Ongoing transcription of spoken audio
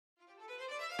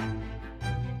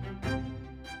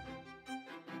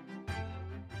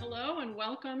Hello and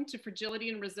welcome to Fragility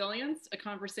and Resilience, a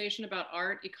conversation about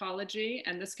art, ecology,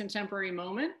 and this contemporary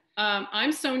moment.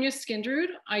 I'm Sonia Skindrud.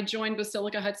 I joined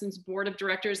Basilica Hudson's board of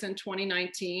directors in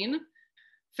 2019.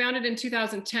 Founded in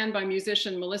 2010 by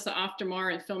musician Melissa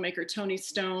Oftermar and filmmaker Tony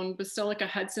Stone, Basilica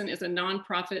Hudson is a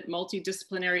nonprofit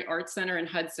multidisciplinary art center in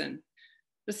Hudson.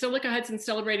 Basilica Hudson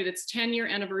celebrated its 10-year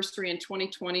anniversary in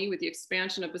 2020 with the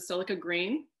expansion of Basilica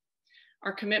Green,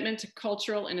 our commitment to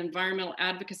cultural and environmental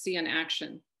advocacy and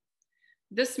action.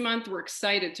 This month, we're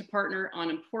excited to partner on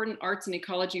important arts and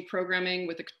ecology programming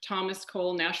with the Thomas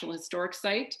Cole National Historic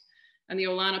Site and the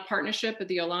Olana partnership at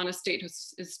the Olana State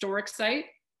Historic Site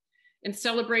in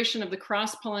celebration of the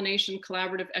Cross Pollination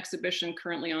collaborative exhibition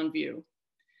currently on view.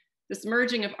 This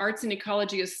merging of arts and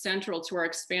ecology is central to our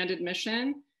expanded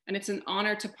mission, and it's an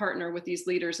honor to partner with these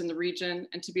leaders in the region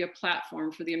and to be a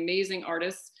platform for the amazing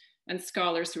artists and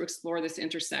scholars who explore this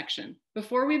intersection.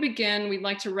 Before we begin, we'd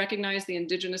like to recognize the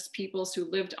Indigenous peoples who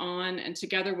lived on and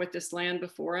together with this land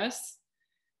before us.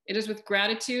 It is with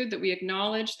gratitude that we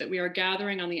acknowledge that we are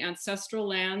gathering on the ancestral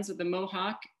lands of the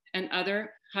Mohawk and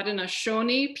other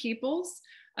Haudenosaunee peoples,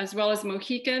 as well as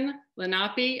Mohican,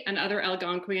 Lenape, and other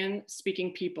Algonquian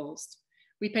speaking peoples.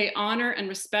 We pay honor and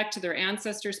respect to their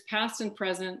ancestors past and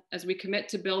present as we commit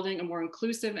to building a more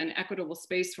inclusive and equitable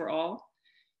space for all.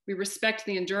 We respect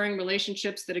the enduring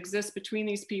relationships that exist between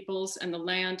these peoples and the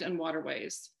land and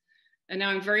waterways. And now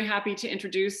I'm very happy to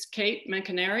introduce Kate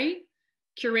Mancaneri,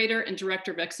 curator and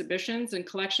director of exhibitions and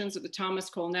collections at the Thomas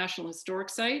Cole National Historic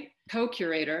Site,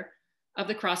 co-curator of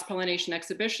the Cross Pollination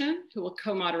exhibition, who will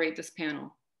co-moderate this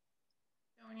panel.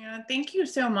 Sonia, thank you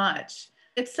so much.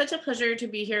 It's such a pleasure to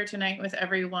be here tonight with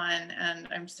everyone, and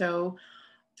I'm so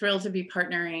thrilled to be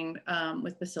partnering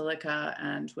with Basilica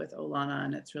and with Olana,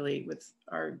 and it's really, with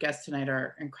our guests tonight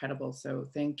are incredible, so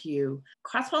thank you.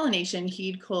 Cross Pollination,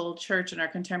 Heade Cole Church and Our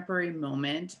Contemporary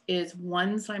Moment is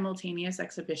one simultaneous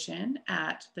exhibition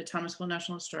at the Thomas Cole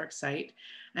National Historic Site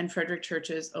and Frederick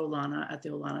Church's Olana at the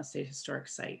Olana State Historic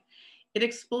Site. It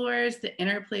explores the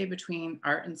interplay between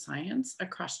art and science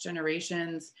across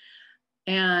generations.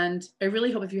 And I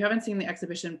really hope, if you haven't seen the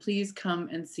exhibition, please come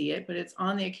and see it. But it's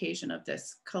on the occasion of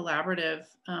this collaborative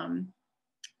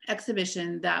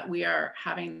exhibition that we are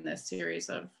having this series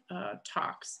of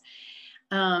talks.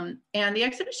 And the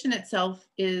exhibition itself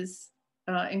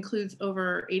includes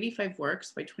over 85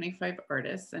 works by 25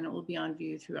 artists, and it will be on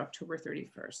view through October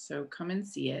 31st. So come and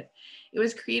see it. It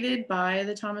was created by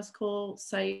the Thomas Cole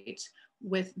site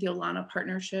with the Olana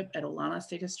partnership at Olana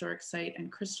State Historic Site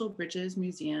and Crystal Bridges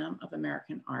Museum of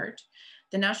American Art.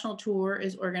 The national tour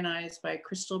is organized by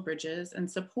Crystal Bridges, and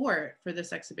support for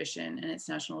this exhibition and its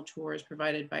national tour is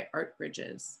provided by Art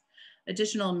Bridges.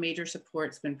 Additional major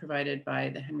support has been provided by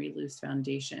the Henry Luce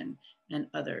Foundation and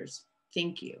others.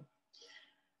 Thank you.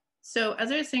 So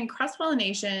as I was saying,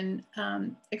 cross-pollination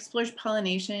explores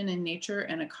pollination in nature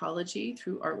and ecology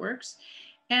through artworks.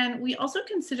 And we also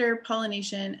consider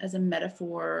pollination as a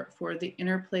metaphor for the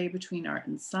interplay between art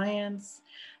and science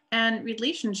and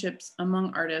relationships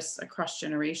among artists across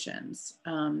generations.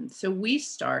 So we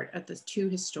start at the two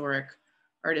historic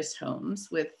artist homes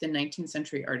with the 19th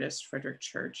century artist Frederick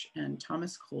Church and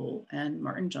Thomas Cole and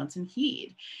Martin Johnson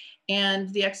Heade.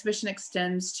 And the exhibition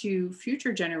extends to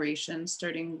future generations,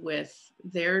 starting with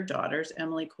their daughters,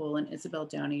 Emily Cole and Isabel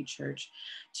Downey Church,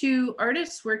 to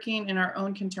artists working in our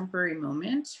own contemporary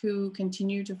moment who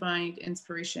continue to find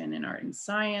inspiration in art and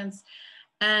science,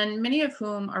 and many of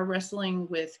whom are wrestling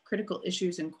with critical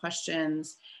issues and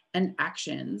questions and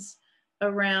actions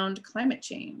around climate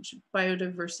change,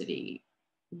 biodiversity,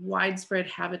 widespread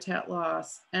habitat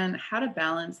loss, and how to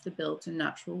balance the built and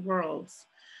natural worlds.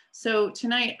 So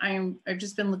tonight, I've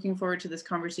just been looking forward to this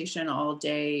conversation all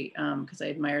day because I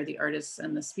admire the artists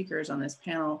and the speakers on this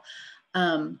panel.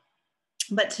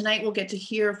 But tonight we'll get to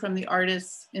hear from the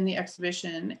artists in the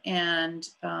exhibition, and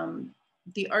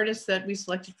the artists that we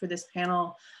selected for this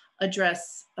panel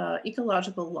address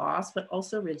ecological loss, but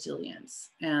also resilience.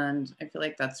 And I feel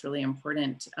like that's really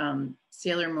important.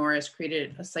 Sayler Morris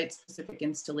created a site-specific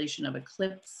installation of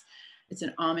Eclipse. It's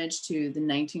an homage to the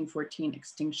 1914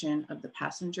 extinction of the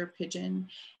passenger pigeon.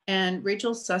 And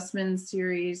Rachel Sussman's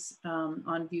series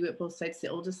on view at both sites, The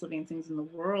Oldest Living Things in the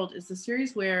World, is the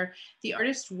series where the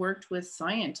artist worked with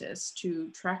scientists to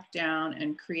track down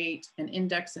and create an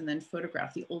index and then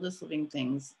photograph the oldest living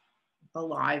things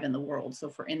alive in the world. So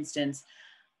for instance,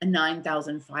 a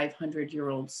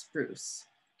 9,500-year-old spruce.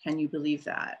 Can you believe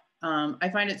that? I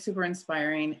find it super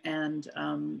inspiring and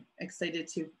excited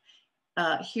to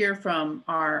hear from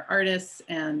our artists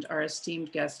and our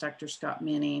esteemed guest, Dr. Scott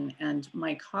Manning, and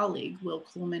my colleague, Will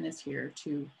Coleman, is here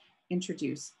to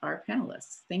introduce our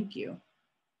panelists. Thank you.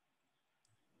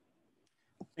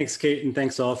 Thanks, Kate, and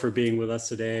thanks all for being with us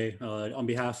today. On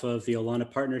behalf of the Olana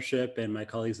Partnership and my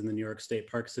colleagues in the New York State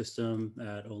Park System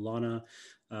at Olana,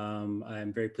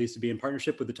 I'm very pleased to be in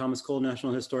partnership with the Thomas Cole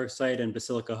National Historic Site and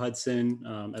Basilica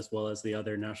Hudson, as well as the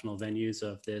other national venues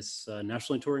of this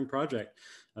nationally touring project,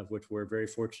 of which we're very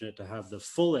fortunate to have the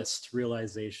fullest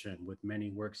realization, with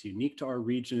many works unique to our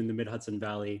region in the Mid-Hudson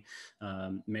Valley,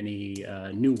 many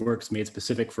new works made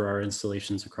specific for our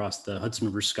installations across the Hudson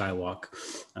River Skywalk.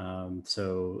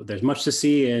 So there's much to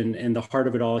see in the heart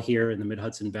of it all here in the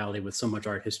Mid-Hudson Valley, with so much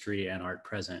art history and art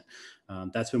present.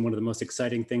 That's been one of the most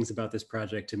exciting things about this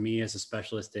project to me as a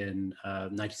specialist in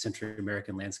 19th century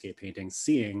American landscape painting,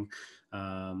 seeing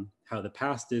how the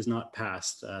past is not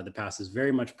past. The past is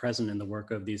very much present in the work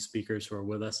of these speakers who are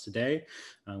with us today.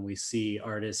 We see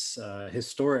artists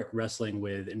historic wrestling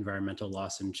with environmental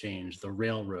loss and change, the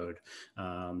railroad,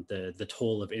 the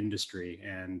toll of industry,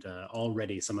 and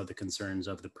already some of the concerns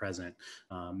of the present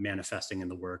manifesting in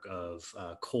the work of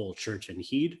Cole Church and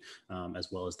Heade, as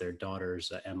well as their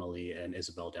daughters, Emily and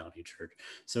Isabel Downey Church.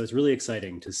 So it's really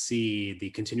exciting to see the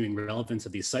continuing relevance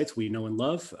of these sites we know and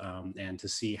love, and to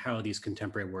see how these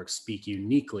contemporary works speak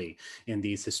uniquely in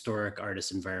these historic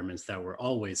artist environments that were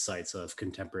always sites of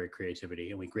contemporary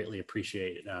creativity. And we greatly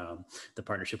appreciate the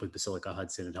partnership with Basilica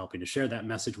Hudson in helping to share that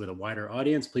message with a wider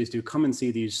audience. Please do come and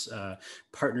see these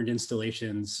partnered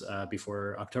installations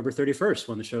before October 31st,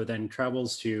 when the show then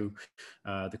travels to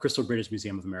the Crystal British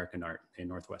Museum of American Art in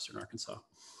Northwestern Arkansas.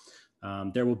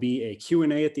 There will be a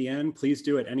Q&A at the end. Please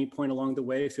do at any point along the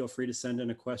way. Feel free to send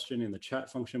in a question in the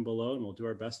chat function below, and we'll do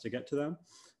our best to get to them.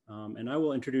 And I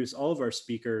will introduce all of our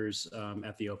speakers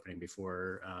at the opening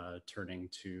before turning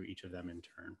to each of them in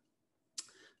turn.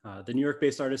 The New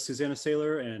York-based artists Susanna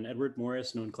Sayler and Edward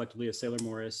Morris, known collectively as Sayler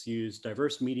Morris, use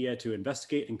diverse media to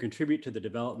investigate and contribute to the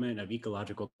development of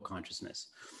ecological consciousness.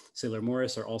 Sayler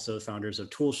Morris are also founders of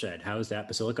Toolshed, housed at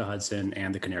Basilica Hudson,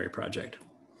 and the Canary Project.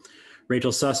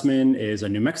 Rachel Sussman is a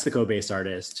New Mexico-based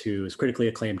artist whose critically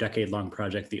acclaimed decade-long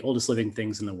project, The Oldest Living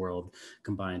Things in the World,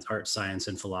 combines art, science,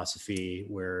 and philosophy.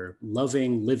 We're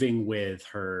living with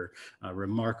her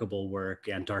remarkable work,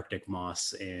 Antarctic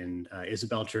Moss, in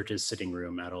Isabel Church's sitting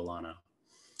room at Olana.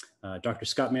 Dr.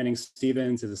 Scott Manning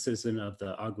Stevens is a citizen of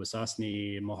the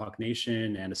Akwesasne Mohawk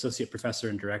Nation and associate professor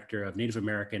and director of Native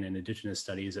American and Indigenous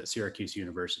Studies at Syracuse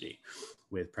University,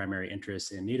 with primary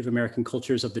interests in Native American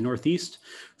cultures of the Northeast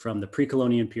from the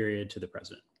pre-Columbian period to the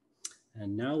present.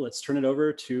 And now let's turn it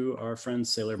over to our friend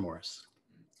Sayler Morris.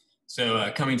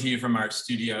 So coming to you from our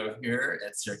studio here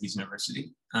at Syracuse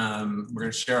University, we're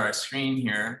going to share our screen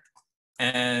here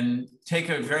and take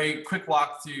a very quick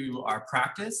walk through our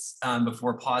practice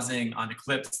before pausing on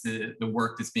Eclipse, the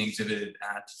work that's being exhibited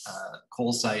at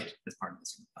Cole's site as part of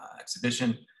this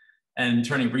exhibition, and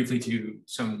turning briefly to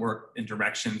some work and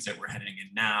directions that we're heading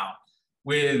in now,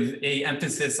 with an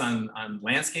emphasis on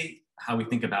landscape, how we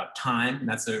think about time, and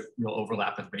that's a real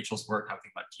overlap with Rachel's work, how we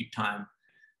think about keep time.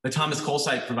 The Thomas Cole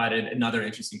site provided another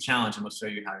interesting challenge, and we'll show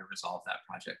you how to resolve that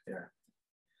project there.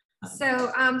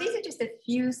 So these are just a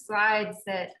few slides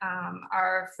that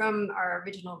are from our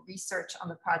original research on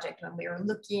the project when we were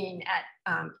looking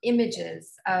at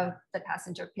images of the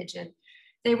passenger pigeon.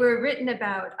 They were written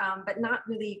about, but not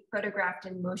really photographed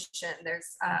in motion.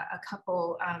 There's a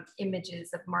couple images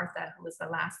of Martha, who was the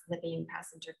last living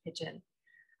passenger pigeon.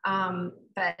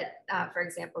 For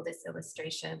example, this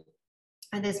illustration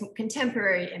and this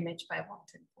contemporary image by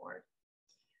Walton Ford.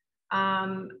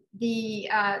 The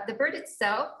bird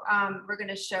itself, we're going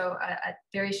to show a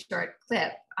very short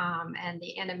clip, and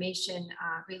the animation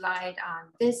relied on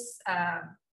this.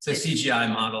 It's a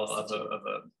CGI model of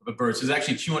a bird. So there's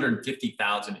actually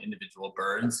 250,000 individual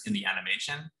birds in the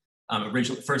animation.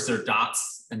 Originally, first they're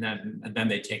dots, and then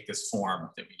they take this form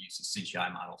that we use the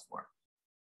CGI model for.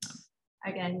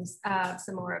 Again,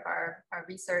 some more of our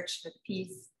research for the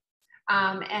piece,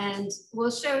 and we'll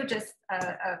show just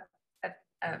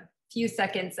a few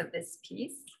seconds of this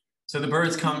piece. So the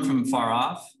birds come from far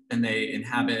off and they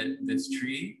inhabit this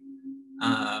tree.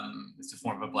 It's a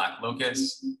form of a black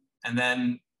locust. And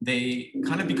then they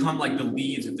kind of become like the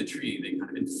leaves of the tree. They kind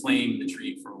of inflame the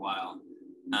tree for a while.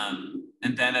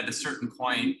 And then at a certain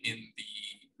point in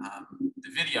the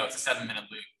video, it's a 7-minute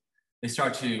loop, they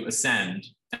start to ascend.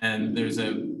 And there's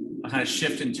a kind of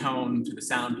shift in tone to the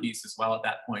sound piece as well at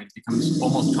that point. It becomes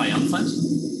almost triumphant.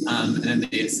 And then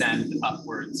they ascend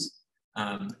upwards.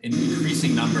 in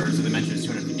increasing numbers. So they mentioned there's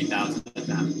 250,000 of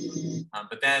them.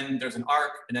 But then there's an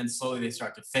arc, and then slowly they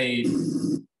start to fade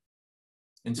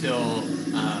until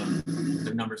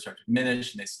the numbers start to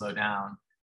diminish and they slow down.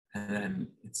 And then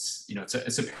it's, you know,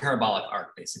 it's a parabolic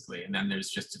arc basically. And then there's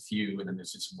just a few, and then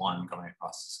there's just one going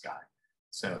across the sky.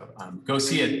 So go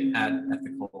see it at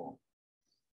the Cole.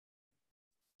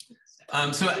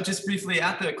 So just briefly,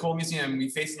 at the Cole Museum, we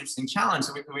faced an interesting challenge.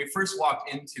 So when we first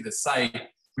walked into the site,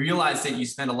 we realized that you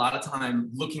spend a lot of time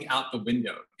looking out the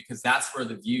window, because that's where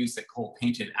the views that Cole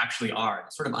painted actually are.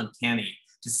 It's sort of uncanny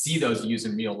to see those views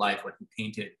in real life, what he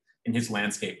painted in his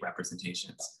landscape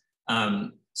representations.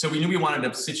 So we knew we wanted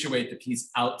to situate the piece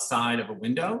outside of a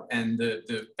window, and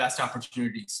the best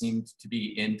opportunity seemed to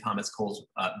be in Thomas Cole's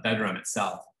bedroom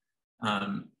itself.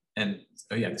 And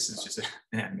so yeah, this is just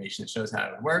an animation that shows how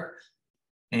it would work.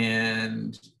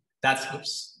 And that's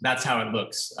how it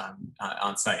looks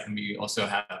on site. And we also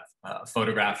have a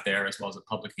photograph there, as well as a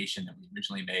publication that we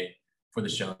originally made for the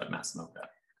show at Massamoka.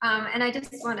 And I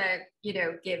just want to, you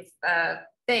know, give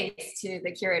thanks to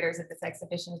the curators of this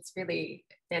exhibition. It's really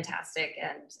fantastic,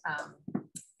 and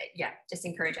yeah, just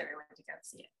encourage everyone to go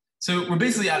see it. So we're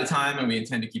basically out of time, and we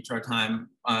intend to keep to our time.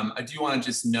 I do want to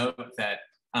just note that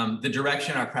the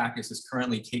direction our practice is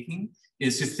currently taking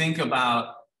is to think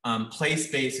about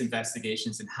place-based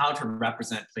investigations and how to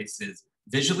represent places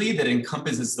visually that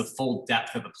encompasses the full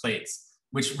depth of a place,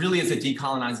 which really is a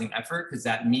decolonizing effort, because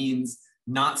that means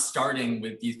not starting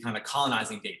with these kind of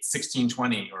colonizing dates,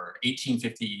 1620 or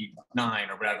 1859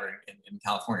 or whatever in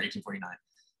California,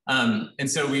 1849. And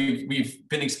so we've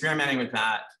been experimenting with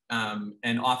that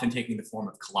and often taking the form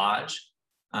of collage.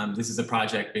 This is a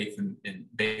project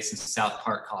based in South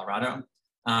Park, Colorado.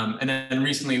 And then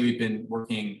recently we've been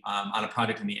working on a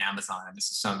project in the Amazon. And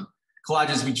this is some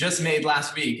collages we just made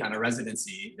last week on a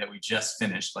residency that we just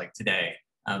finished like today.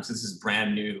 So this is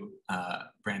brand new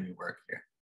work here.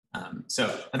 So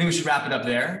I think we should wrap it up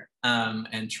there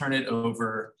and turn it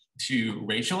over to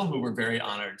Rachel, who we're very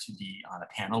honored to be on a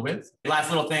panel with.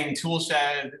 Last little thing,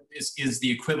 Toolshed is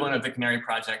the equivalent of the Canary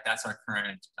Project. That's our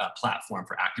current platform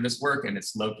for activist work, and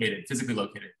it's physically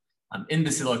located in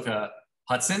Basilica,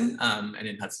 Hudson, and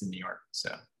in Hudson, New York.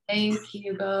 So thank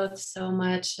you both so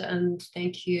much, and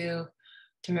thank you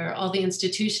to all the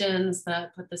institutions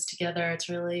that put this together. It's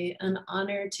really an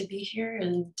honor to be here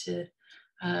and to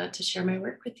share my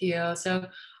work with you. So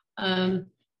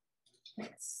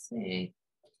let's see.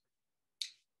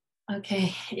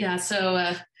 Okay, yeah,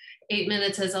 so 8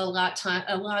 minutes is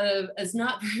is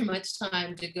not very much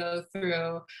time to go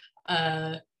through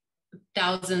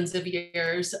thousands of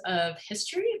years of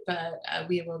history, but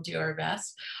we will do our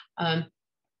best.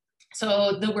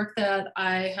 So the work that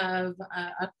I have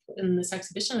up in this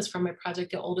exhibition is from my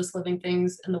project, The Oldest Living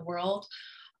Things in the World.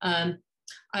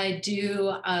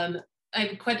 I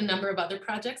have quite a number of other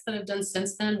projects that I've done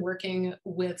since then, working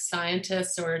with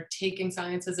scientists or taking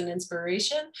science as an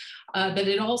inspiration. But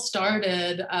it all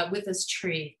started with this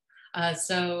tree.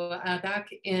 So back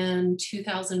in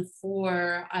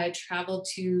 2004, I traveled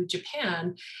to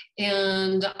Japan,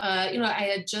 and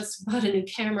I had just bought a new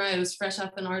camera. I was fresh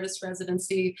off an artist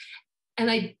residency, and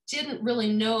I didn't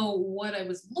really know what I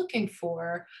was looking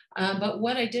for. But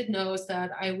what I did know is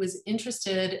that I was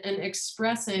interested in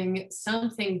expressing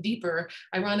something deeper,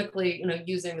 ironically,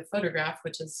 using the photograph,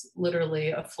 which is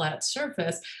literally a flat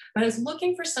surface. But I was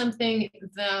looking for something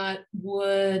that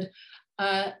would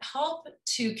help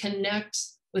to connect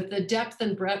with the depth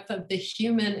and breadth of the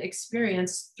human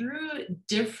experience through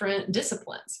different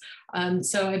disciplines.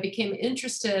 So I became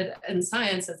interested in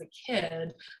science as a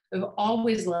kid. I've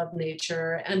always loved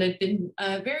nature, and I've been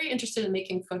very interested in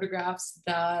making photographs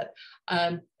that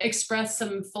express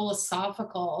some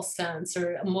philosophical sense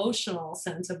or emotional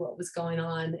sense of what was going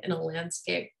on in a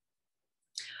landscape.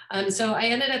 So I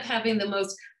ended up having the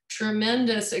most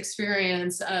tremendous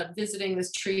experience visiting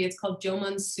this tree. It's called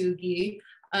Jomonsugi.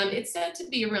 It's said to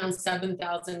be around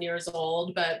 7,000 years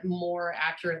old, but more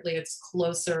accurately, it's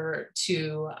closer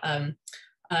to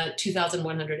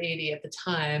 2,180 at the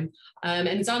time. And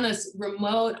it's on this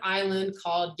remote island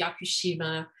called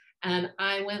Yakushima. And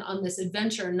I went on this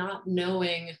adventure not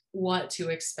knowing what to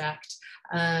expect.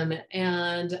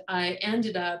 And I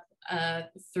ended up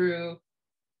through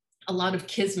a lot of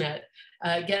kismet,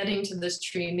 getting to this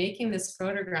tree, making this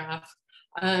photograph.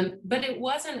 But it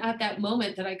wasn't at that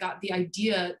moment that I got the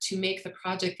idea to make the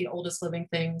project The Oldest Living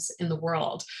Things in the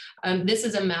World. This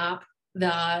is a map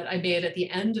that I made at the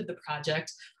end of the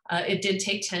project. It did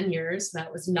take 10 years.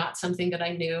 That was not something that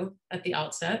I knew at the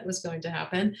outset was going to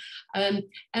happen.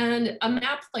 And a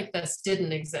map like this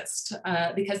didn't exist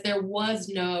because there was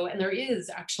no, and there is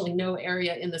actually no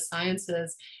area in the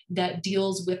sciences that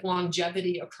deals with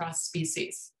longevity across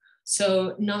species.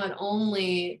 So not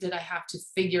only did I have to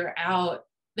figure out,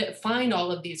 find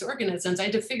all of these organisms, I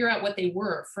had to figure out what they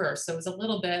were first. So it was a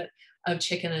little bit of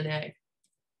chicken and egg.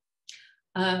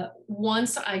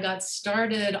 Once I got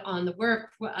started on the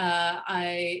work,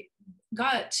 I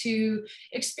got to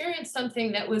experience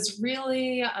something that was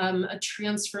really a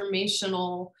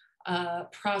transformational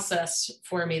process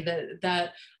for me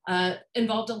that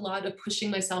involved a lot of pushing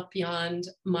myself beyond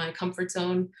my comfort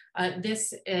zone.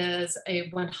 This is a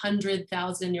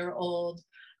 100,000-year-old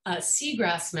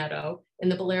seagrass meadow in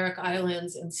the Balearic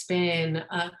Islands in Spain.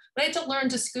 But I had to learn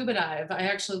to scuba dive. I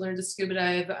actually learned to scuba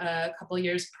dive a couple of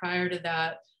years prior to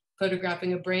that,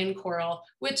 photographing a brain coral,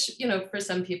 which, you know, for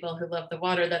some people who love the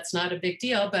water, that's not a big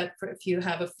deal. But if you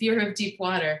have a fear of deep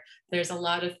water, there's a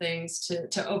lot of things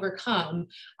to overcome.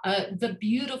 The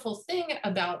beautiful thing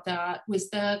about that was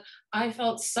that I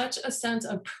felt such a sense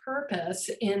of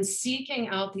purpose in seeking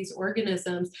out these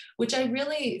organisms, which I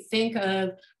really think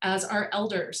of as our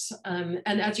elders. And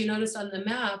as you noticed on the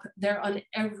map, they're on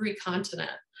every continent.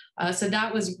 So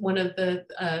that was one of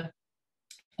the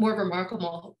more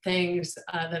remarkable things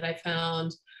that I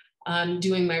found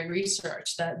doing my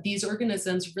research, that these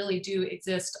organisms really do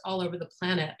exist all over the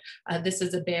planet. This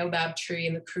is a baobab tree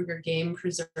in the Kruger Game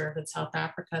Preserve in South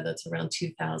Africa that's around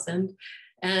 2000.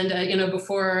 And, you know,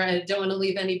 before, I don't want to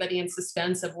leave anybody in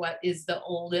suspense of what is the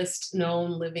oldest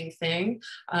known living thing.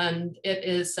 It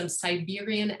is some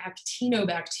Siberian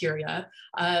actinobacteria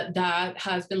that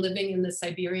has been living in the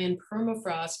Siberian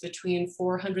permafrost between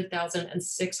 400,000 and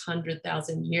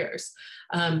 600,000 years.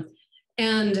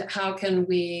 And how can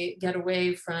we get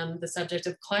away from the subject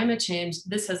of climate change?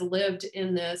 This has lived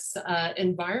in this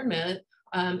environment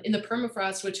in the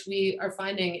permafrost, which we are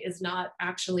finding is not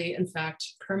actually, in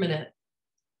fact, permanent.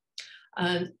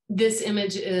 This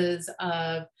image is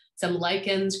of some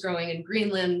lichens growing in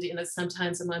Greenland. You know,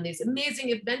 sometimes I'm on these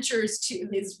amazing adventures to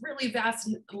these really vast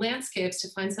landscapes to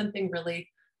find something really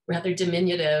rather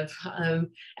diminutive.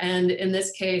 And in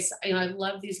this case, you know, I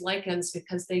love these lichens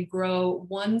because they grow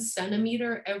 1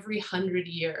 centimeter every 100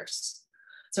 years.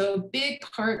 So a big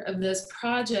part of this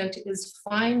project is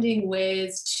finding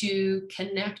ways to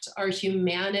connect our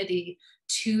humanity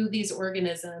to these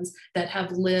organisms that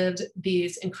have lived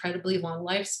these incredibly long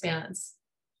lifespans.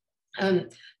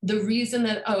 The reason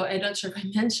that, oh, I'm not sure if I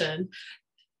mentioned,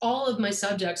 all of my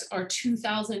subjects are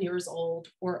 2,000 years old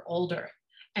or older.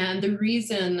 And the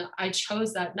reason I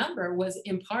chose that number was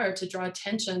in part to draw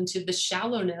attention to the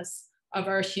shallowness of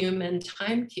our human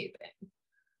timekeeping.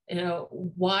 You know,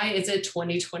 why is it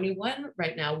 2021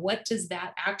 right now? What does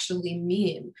that actually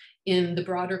mean in the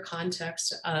broader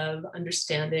context of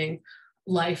understanding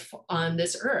life on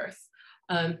this earth?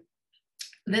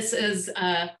 This is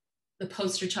the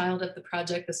poster child of the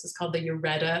project. This is called the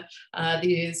Ureta.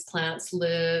 These plants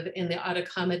live in the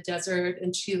Atacama Desert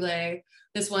in Chile.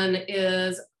 This one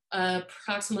is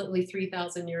approximately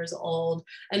 3,000 years old.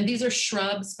 And these are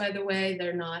shrubs, by the way.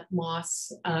 They're not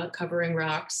moss covering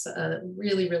rocks.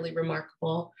 Really, really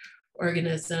remarkable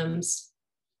organisms.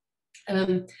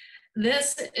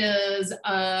 This is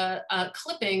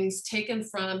clippings taken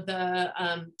from the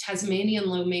Tasmanian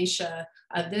Lomatia.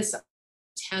 This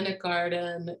botanic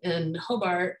garden in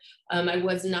Hobart. I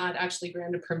was not actually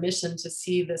granted permission to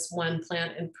see this one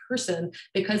plant in person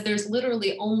because there's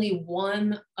literally only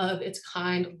one of its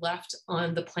kind left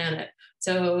on the planet.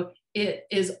 So it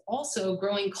is also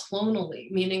growing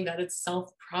clonally, meaning that it's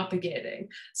self-propagating.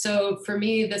 So for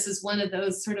me, this is one of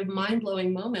those sort of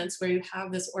mind-blowing moments where you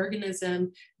have this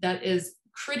organism that is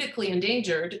critically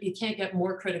endangered. You can't get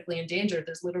more critically endangered.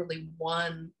 There's literally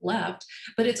one left,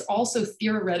 but it's also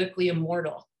theoretically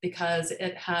immortal because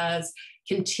it has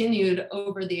continued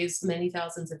over these many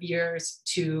thousands of years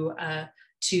to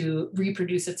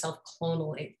reproduce itself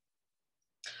clonally.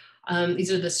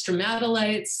 These are the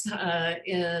stromatolites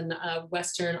in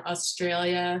Western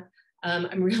Australia.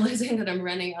 I'm realizing that I'm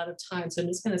running out of time, so I'm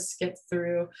just going to skip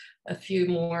through a few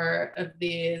more of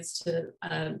these to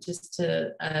just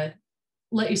to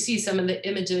let you see some of the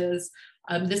images.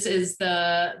 This is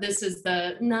the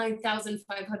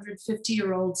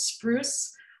 9,550-year-old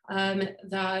spruce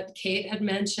that Kate had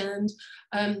mentioned.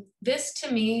 This to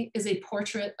me is a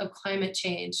portrait of climate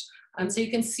change. So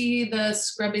you can see the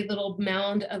scrubby little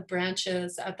mound of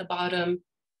branches at the bottom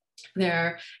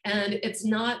there. And it's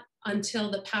not until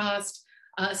the past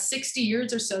 60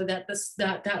 years or so that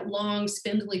that long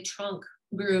spindly trunk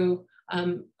grew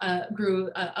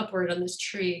upward on this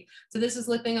tree. So this is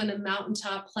living on a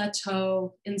mountaintop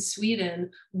plateau in Sweden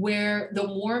where the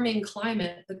warming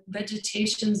climate, the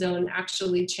vegetation zone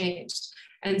actually changed.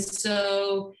 And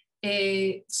so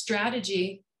a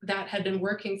strategy that had been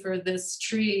working for this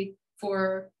tree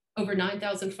for over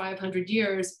 9,500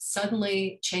 years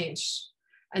suddenly changed.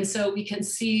 And so we can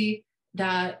see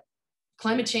that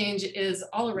climate change is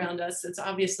all around us. It's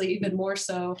obviously even more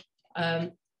so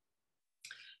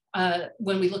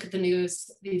when we look at the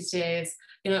news these days.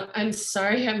 You know, I'm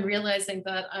sorry, I'm realizing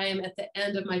that I am at the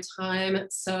end of my time.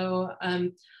 So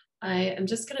I am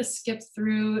just gonna skip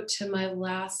through to my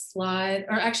last slide,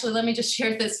 or actually, let me just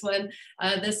share this one.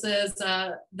 This is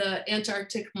the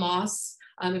Antarctic moss.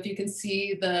 If you can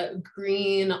see the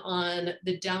green on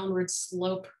the downward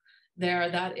slope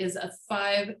there, that is a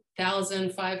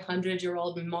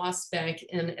 5,500-year-old moss bank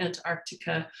in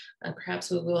Antarctica.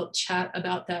 Perhaps we will chat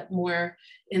about that more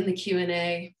in the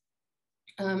Q&A.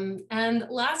 And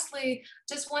lastly,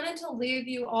 just wanted to leave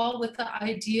you all with the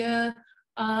idea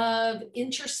of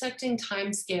intersecting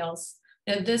timescales.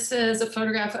 And this is a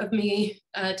photograph of me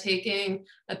taking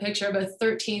a picture of a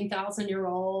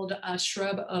 13,000-year-old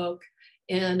shrub oak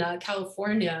in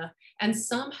California. And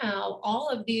somehow all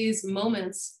of these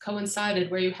moments coincided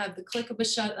where you have the click of the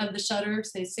shutter,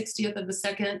 say 60th of a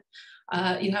second,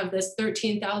 you have this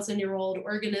 13,000-year-old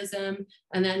organism,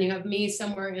 and then you have me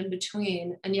somewhere in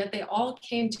between, and yet they all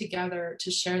came together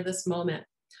to share this moment.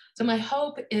 So my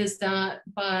hope is that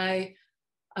by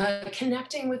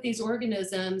connecting with these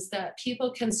organisms, that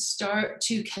people can start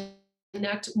to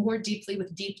connect more deeply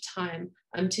with deep time.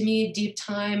 To me, deep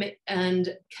time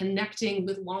and connecting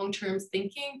with long-term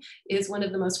thinking is one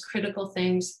of the most critical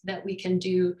things that we can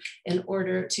do in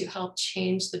order to help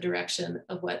change the direction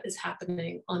of what is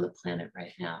happening on the planet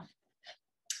right now.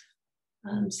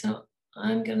 So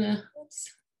I'm gonna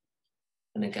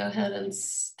go ahead and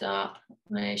stop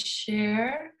my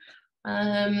share.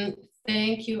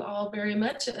 Thank you all very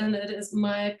much, and it is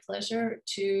my pleasure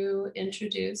to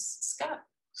introduce Scott.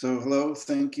 So hello,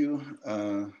 thank you.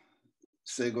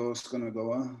 Sego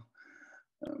Skonagoa.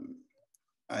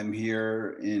 I'm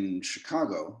here in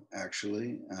Chicago,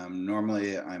 actually.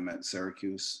 Normally I'm at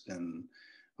Syracuse in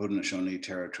Haudenosaunee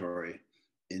territory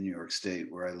in New York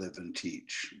State, where I live and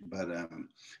teach. But I'm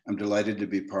delighted to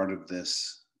be part of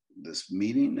this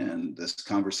meeting and this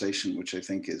conversation, which I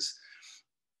think is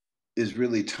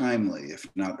really timely, if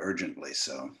not urgently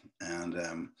so.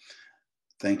 And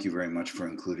thank you very much for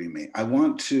including me.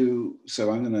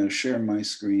 So I'm going to share my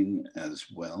screen as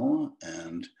well.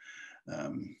 And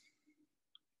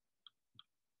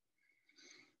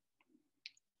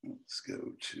let's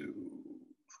go to,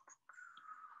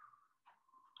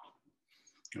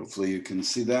 hopefully you can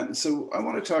see that. And so I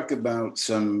want to talk about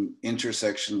some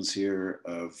intersections here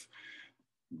of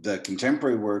the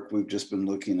contemporary work we've just been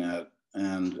looking at,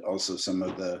 and also some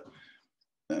of the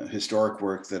historic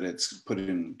work that it's put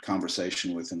in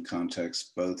conversation with in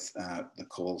context, both at the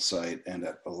coal site and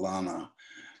at Olana.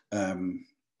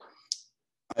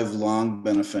 I've long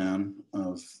been a fan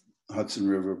of Hudson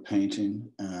River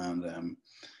painting, and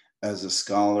as a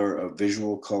scholar of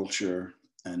visual culture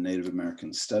and Native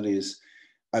American studies,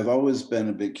 I've always been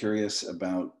a bit curious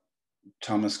about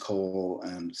Thomas Cole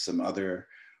and some other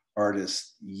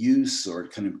artists' use or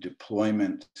kind of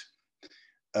deployment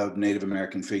of Native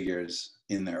American figures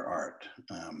in their art.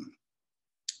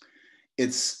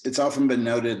 It's often been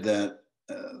noted that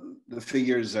the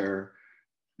figures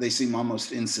they seem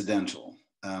almost incidental,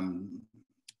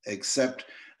 except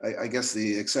I guess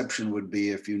the exception would be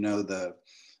if you know the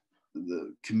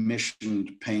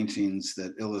commissioned paintings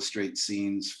that illustrate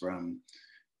scenes from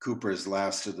Cooper's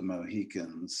Last of the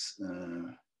Mohicans,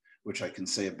 which I can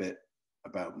say a bit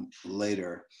about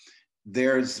later.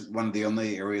 There's one of the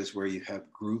only areas where you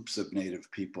have groups of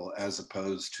Native people, as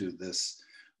opposed to this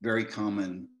very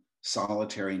common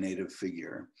solitary Native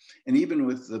figure. And even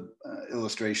with the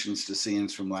illustrations to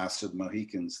scenes from Last of the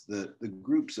Mohicans, the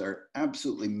groups are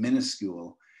absolutely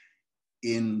minuscule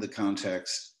in the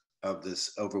context of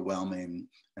this overwhelming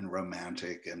and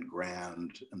romantic and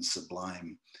grand and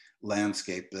sublime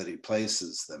landscape that he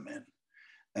places them in.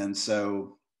 And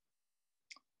so,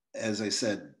 as I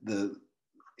said, the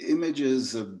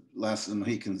images of Last of the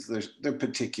Mohicans, they're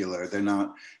particular. They're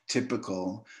not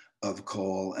typical of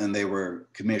Cole, and they were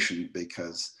commissioned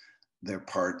because they're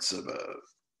parts of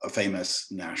a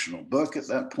famous national book at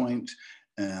that point,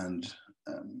 and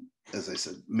as I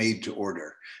said, made to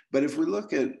order. But if we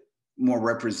look at more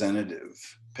representative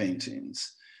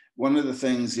paintings, one of the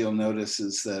things you'll notice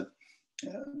is that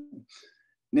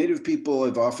Native people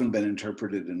have often been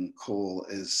interpreted in Cole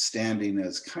as standing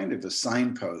as kind of a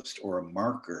signpost or a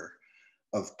marker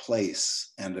of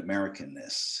place and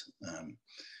Americanness,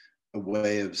 a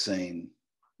way of saying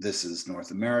this is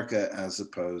North America as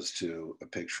opposed to a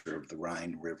picture of the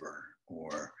Rhine River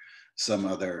or some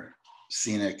other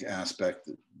scenic aspect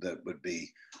that would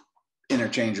be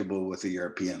interchangeable with a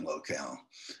European locale.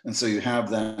 And so you have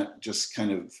that just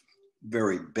kind of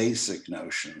very basic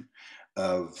notion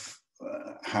of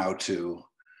how to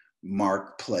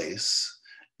mark place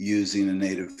using a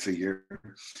native figure.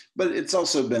 But it's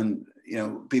also been, you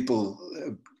know, people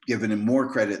have given him more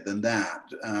credit than that,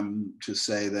 to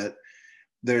say that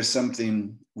there's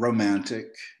something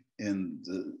romantic in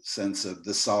the sense of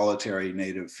the solitary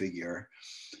native figure,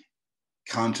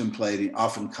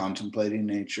 often contemplating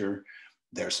nature,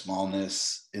 their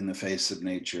smallness in the face of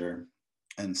nature,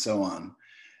 and so on.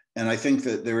 And I think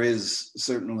that there is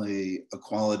certainly a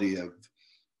quality of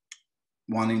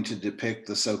wanting to depict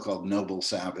the so-called noble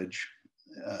savage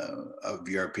of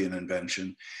European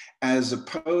invention, as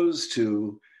opposed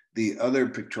to the other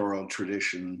pictorial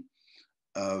tradition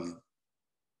of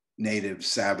native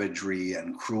savagery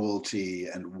and cruelty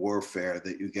and warfare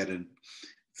that you get in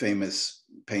famous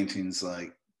paintings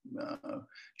like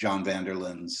John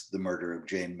Vanderlyn's The Murder of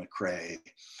Jane McCrae,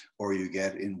 or you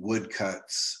get in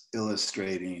woodcuts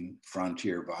illustrating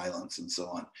frontier violence and so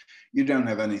on. You don't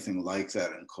have anything like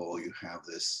that in Cole. You have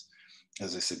this,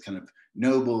 as I said, kind of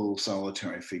noble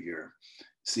solitary figure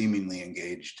seemingly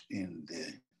engaged in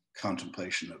the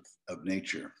contemplation of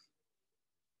nature.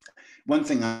 One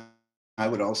thing I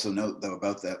would also note, though,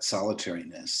 about that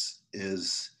solitariness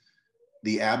is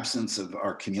the absence of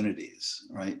our communities,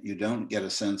 right? You don't get a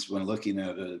sense when looking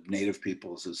at native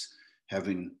peoples as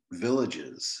having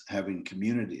villages, having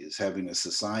communities, having a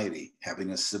society, having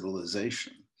a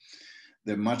civilization.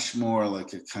 They're much more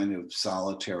like a kind of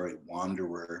solitary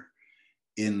wanderer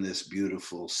in this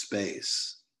beautiful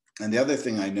space. And the other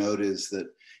thing I note is that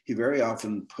he very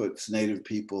often puts native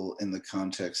people in the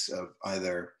context of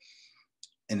either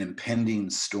an impending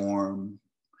storm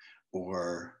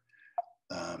or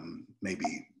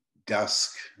maybe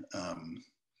dusk,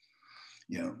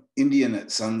 you know, Indian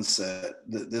at sunset.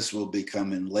 This will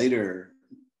become in later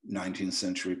 19th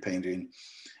century painting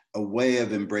a way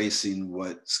of embracing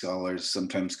what scholars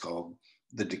sometimes call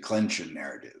the declension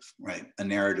narrative, right? A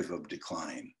narrative of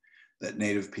decline, that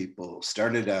native people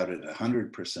started out at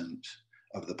 100%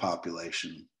 of the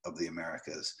population of the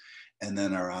Americas and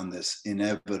then are on this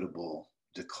inevitable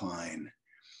decline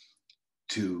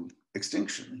to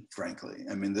extinction, frankly.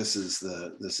 I mean, this is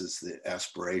the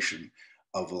aspiration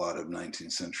of a lot of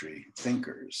 19th century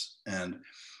thinkers. And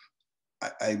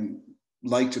I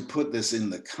like to put this in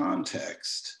the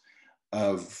context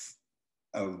of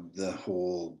the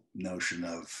whole notion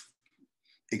of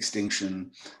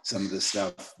extinction, some of the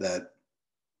stuff that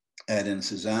Ed and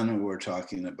Susanna were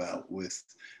talking about with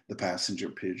the passenger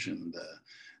pigeon,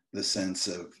 the sense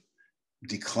of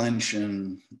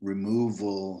declension,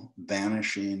 removal,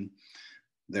 vanishing.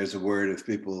 There's a word, if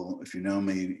you know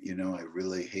me, you know I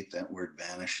really hate that word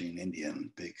vanishing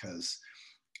Indian, because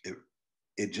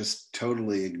it just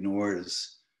totally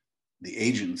ignores the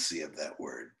agency of that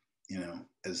word, you know,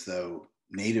 as though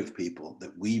native people,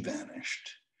 that we vanished.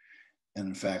 And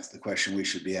in fact, the question we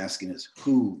should be asking is,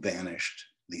 who vanished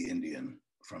the Indian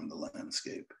from the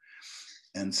landscape?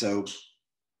 And so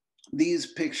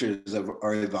these pictures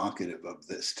are evocative of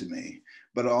this to me,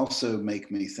 but also make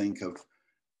me think of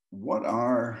what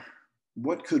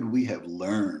could we have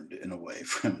learned in a way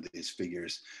from these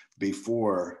figures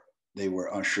before they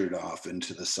were ushered off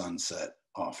into the sunset,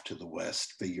 off to the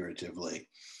west, figuratively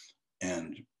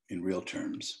and in real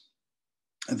terms.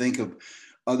 I think of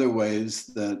other ways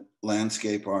that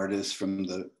landscape artists from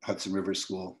the Hudson River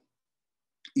School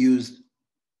used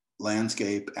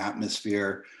landscape,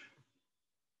 atmosphere,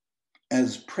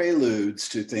 as preludes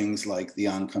to things like the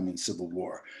oncoming Civil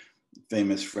War.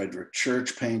 Famous Frederick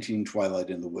Church painting, Twilight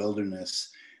in the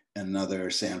Wilderness, another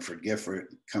Sanford Gifford,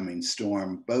 Coming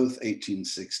Storm, both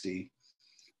 1860.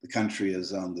 The country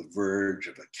is on the verge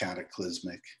of a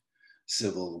cataclysmic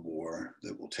civil war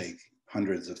that will take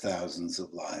hundreds of thousands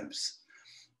of lives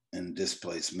and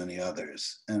displace many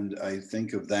others. And I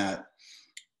think of that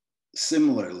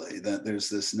similarly, that there's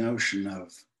this notion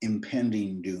of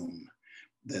impending doom,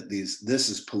 that this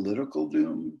is political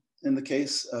doom in the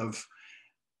case of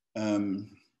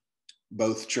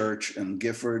both Church and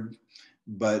Gifford,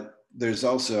 but there's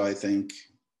also, I think,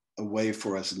 a way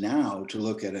for us now to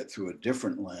look at it through a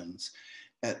different lens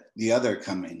at the other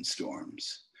coming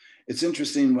storms. It's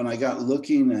interesting, when I got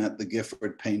looking at the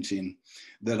Gifford painting,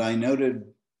 that I noted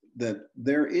that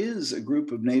there is a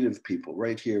group of native people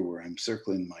right here where I'm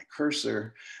circling my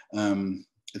cursor.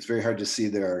 It's very hard to see.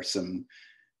 There are some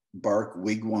bark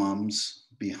wigwams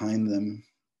behind them,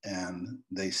 and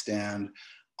they stand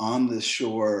on the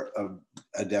shore of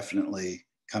a definitely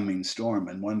coming storm.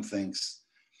 And one thinks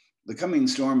the coming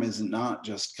storm is not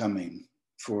just coming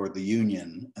for the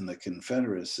Union and the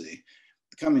Confederacy.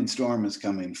 The coming storm is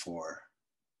coming for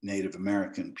Native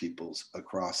American peoples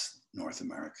across North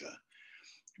America.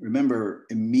 Remember,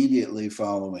 immediately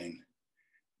following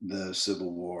the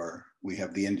Civil War, we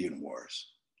have the Indian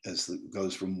Wars, as it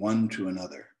goes from one to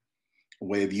another. A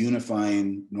way of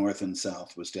unifying North and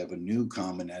South was to have a new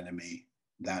common enemy,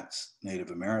 that's Native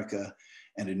America,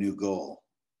 and a new goal,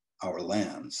 our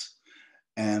lands.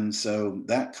 And so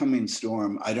that coming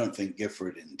storm, I don't think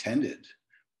Gifford intended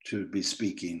to be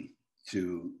speaking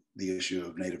to the issue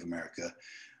of Native America.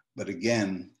 But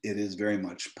again, it is very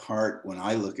much part, when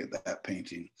I look at that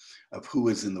painting, of who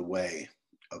is in the way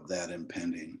of that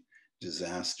impending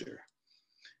disaster.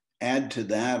 Add to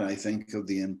that, I think, of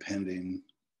the impending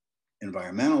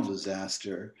environmental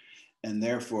disaster. And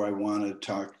therefore, I want to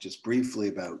talk just briefly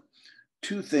about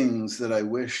two things that I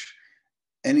wish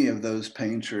any of those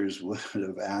painters would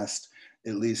have asked,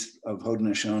 at least of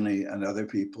Haudenosaunee and other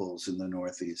peoples in the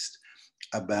Northeast,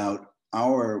 about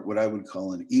our, what I would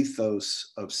call an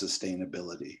ethos of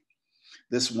sustainability.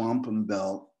 This wampum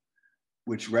belt,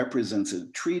 which represents a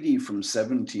treaty from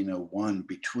 1701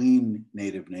 between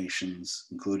Native nations,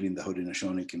 including the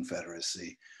Haudenosaunee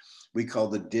Confederacy, we call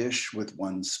the dish with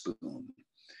one spoon.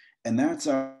 And that's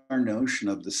our notion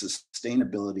of the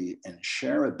sustainability and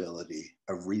shareability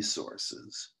of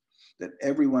resources, that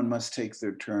everyone must take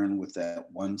their turn with that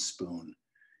one spoon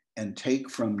and take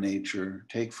from nature,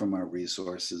 take from our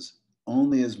resources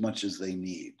only as much as they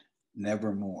need,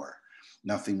 never more.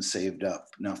 Nothing saved up,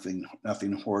 nothing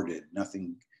hoarded,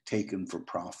 nothing taken for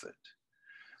profit.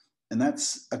 And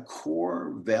that's a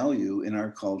core value in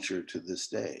our culture to this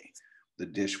day, the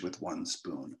dish with one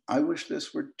spoon. I wish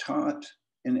this were taught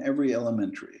in every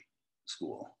elementary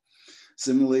school.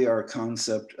 Similarly, our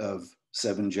concept of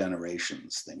 7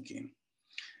 generations thinking.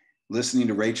 Listening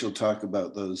to Rachel talk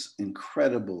about those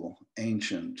incredible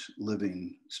ancient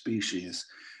living species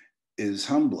is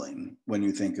humbling when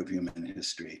you think of human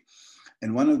history.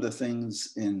 And one of the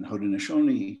things in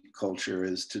Haudenosaunee culture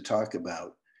is to talk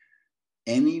about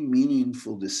any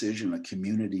meaningful decision a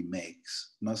community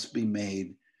makes must be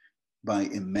made by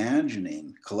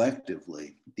imagining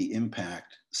collectively the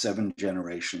impact 7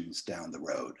 generations down the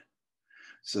road.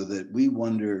 So that we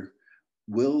wonder,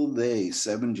 will they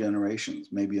 7 generations,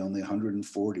 maybe only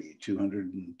 140,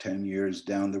 210 years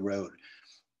down the road,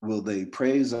 will they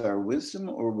praise our wisdom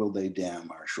or will they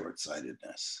damn our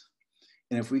short-sightedness?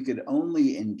 And if we could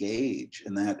only engage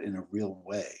in that in a real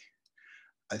way,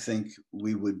 I think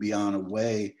we would be on a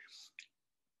way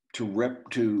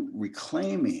to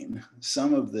reclaiming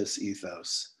some of this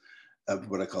ethos of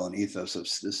what I call an ethos of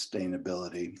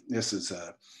sustainability. This is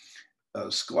a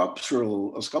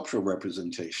sculptural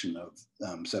representation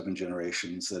of 7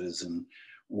 generations that is in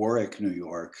Warwick, New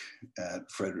York, at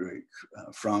Frederick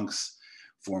Frank's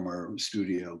former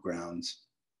studio grounds.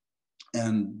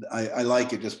 And I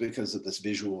like it just because of this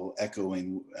visual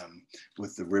echoing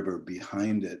with the river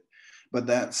behind it. But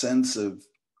that sense of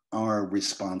our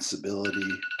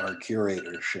responsibility, our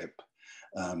curatorship,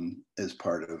 is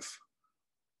part of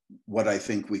what I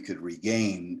think we could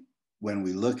regain when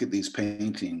we look at these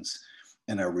paintings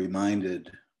and are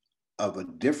reminded of a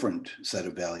different set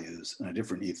of values and a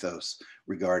different ethos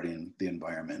regarding the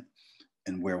environment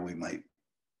and where we might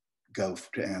go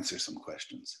to answer some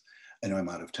questions. I know I'm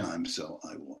out of time, so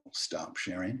I will stop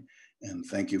sharing, and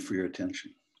thank you for your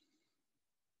attention.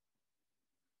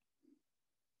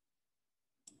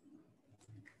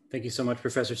 Thank you so much,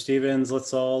 Professor Stevens.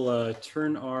 Let's all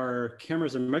turn our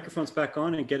cameras and microphones back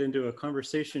on and get into a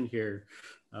conversation here.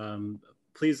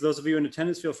 Please, those of you in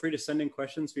attendance, feel free to send in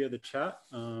questions via the chat.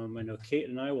 I know Kate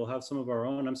and I will have some of our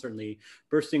own. I'm certainly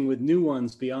bursting with new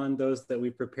ones beyond those that we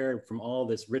prepared from all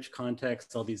this rich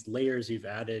context, all these layers you've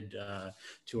added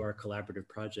to our collaborative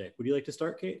project. Would you like to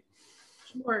start, Kate?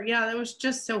 Sure, yeah, that was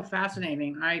just so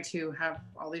fascinating. I too have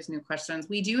all these new questions.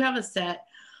 We do have a set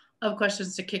of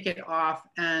questions to kick it off,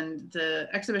 and the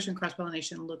exhibition Cross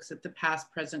Pollination looks at the past,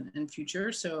 present, and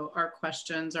future. So our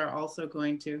questions are also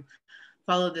going to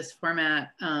follow this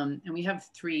format. And we have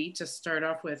 3 to start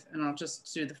off with, and I'll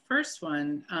just do the first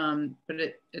one, but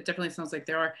it definitely sounds like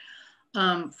there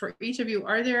are. For each of you,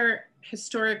 are there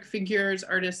historic figures,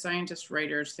 artists, scientists,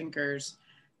 writers, thinkers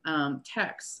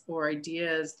texts or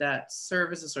ideas that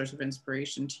serve as a source of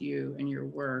inspiration to you in your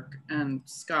work. And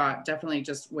Scott, definitely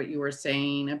just what you were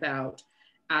saying about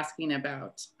asking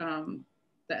about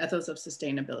the ethos of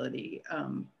sustainability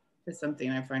is something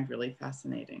I find really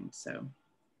fascinating. So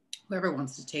whoever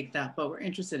wants to take that, but we're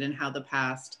interested in how the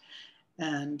past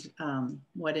and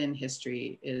what in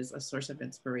history is a source of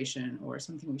inspiration or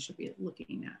something we should be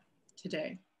looking at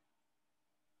today.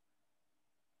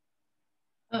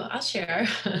 Oh, I'll share.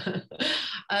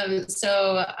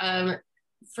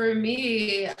 For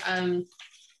me,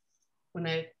 when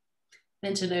I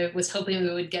mentioned I was hoping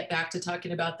we would get back to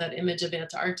talking about that image of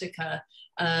Antarctica,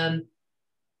 while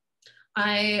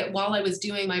I was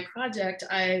doing my project,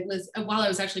 while I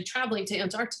was actually traveling to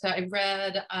Antarctica, I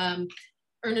read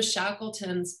Ernest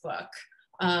Shackleton's book,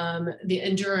 The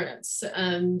Endurance.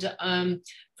 And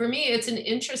for me, it's an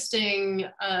interesting,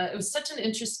 it was such an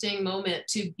interesting moment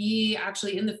to be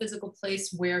actually in the physical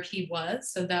place where he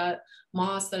was. So that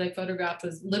moss that I photographed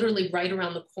was literally right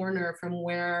around the corner from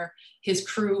where his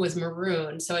crew was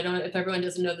marooned. So if everyone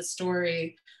doesn't know the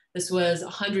story, this was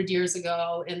 100 years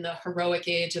ago in the heroic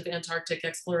age of Antarctic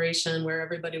exploration, where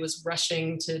everybody was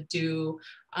rushing to do,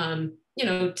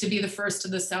 to be the first to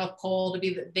the South Pole,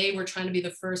 they were trying to be the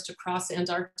first to cross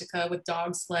Antarctica with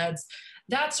dog sleds.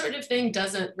 That sort of thing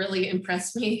doesn't really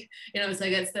impress me. It's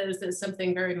like, there's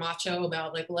something very macho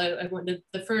about like, well, I wanted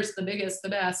the first, the biggest, the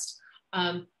best.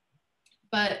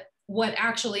 But what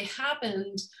actually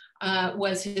happened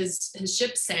was his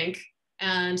ship sank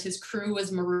and his crew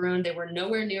was marooned. They were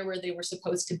nowhere near where they were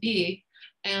supposed to be.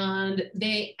 And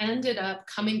they ended up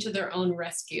coming to their own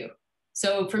rescue.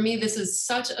 So for me, this is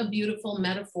such a beautiful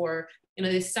metaphor.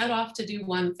 They set off to do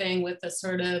one thing with a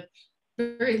sort of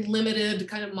very limited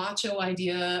kind of macho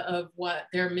idea of what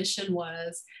their mission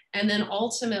was. And then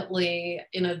ultimately,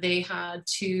 they had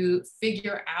to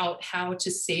figure out how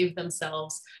to save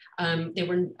themselves. They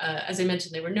were, as I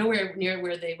mentioned, they were nowhere near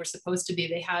where they were supposed to be.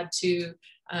 They had to,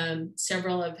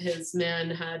 several of his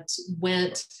men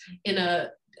went in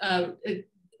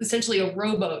essentially a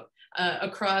rowboat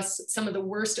across some of the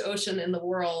worst ocean in the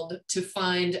world to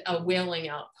find a whaling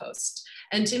outpost.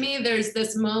 And to me, there's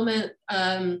this moment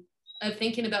of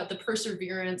thinking about the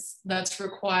perseverance that's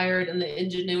required and the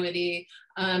ingenuity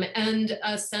and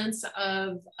a sense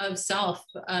of self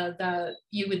that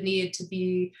you would need to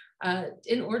be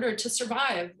in order to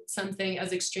survive something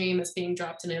as extreme as being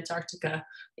dropped in Antarctica.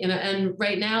 And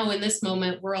right now in this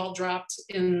moment, we're all dropped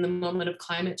in the moment of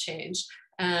climate change.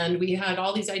 And we had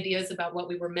all these ideas about what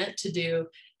we were meant to do.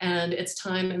 And it's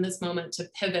time in this moment to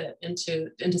pivot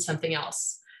into something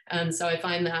else. And so I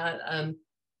find that,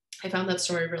 I found that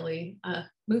story really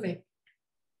moving.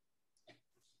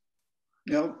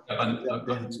 Go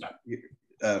ahead, Scott.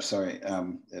 Sorry,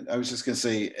 I was just going to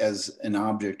say, as an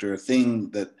object or a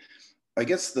thing that I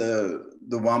guess the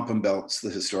wampum belts, the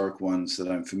historic ones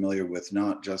that I'm familiar with,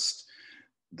 not just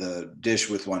the dish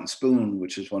with one spoon,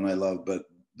 which is one I love, but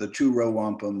the two-row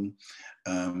wampum,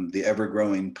 the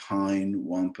ever-growing pine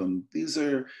wampum. These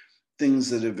are things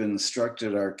that have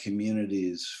instructed our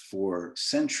communities for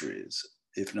centuries,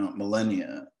 if not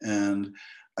millennia. And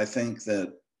I think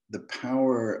that the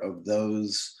power of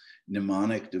those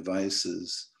mnemonic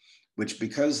devices, which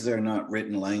because they're not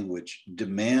written language,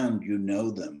 demand you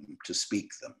know them to speak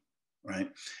them,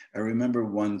 right? I remember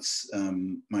once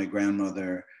my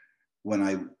grandmother, when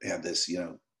I had this,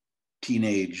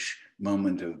 teenage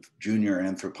moment of junior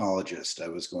anthropologist, I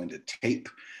was going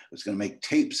to make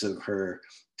tapes of her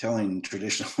telling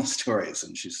traditional stories.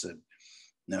 And she said,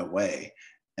 no way.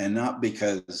 And not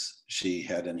because she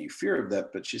had any fear of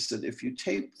that, but she said, if you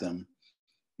tape them,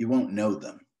 you won't know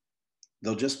them.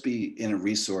 They'll just be in a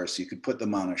resource. You could put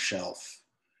them on a shelf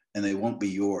and they won't be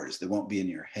yours. They won't be in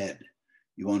your head.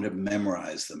 You won't have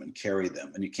memorized them and carry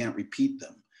them, and you can't repeat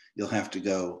them. You'll have to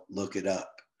go look it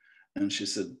up. And she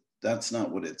said, that's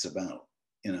not what it's about,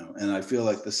 and I feel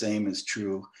like the same is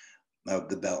true of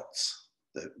the belts,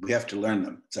 that we have to learn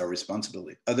them. It's our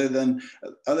responsibility.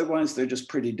 Otherwise, they're just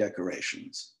pretty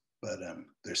decorations, but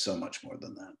there's so much more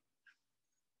than that.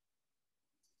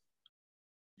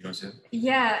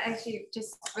 Yeah, actually,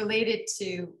 just related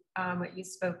to what you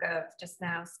spoke of just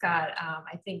now, Scott,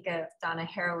 I think of Donna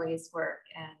Haraway's work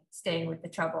and Staying with the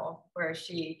Trouble, where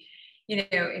she,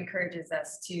 encourages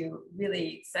us to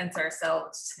really sense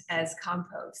ourselves as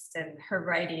compost. And her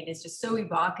writing is just so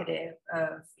evocative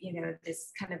of,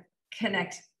 this kind of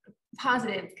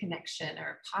positive connection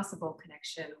or possible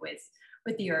connection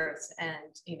with the earth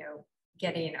and,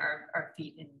 getting our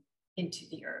feet into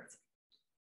the earth.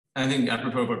 I think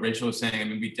apropos of what Rachel was saying,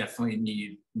 we definitely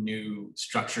need new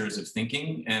structures of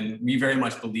thinking. And we very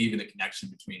much believe in the connection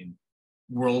between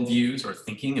worldviews or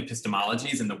thinking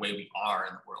epistemologies and the way we are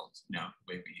in the world, you know,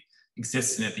 the way we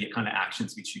exist in it, the kind of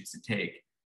actions we choose to take.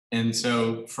 And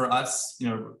so for us, you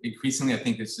know, increasingly, I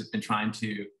think this has been trying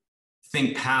to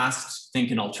think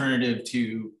an alternative to,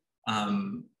 you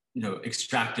know,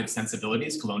 extractive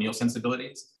sensibilities, colonial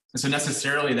sensibilities. And so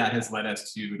necessarily that has led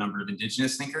us to a number of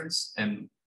indigenous thinkers and,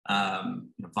 you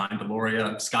know, Vine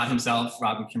Deloria, Scott himself,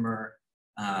 Robin Kimmerer,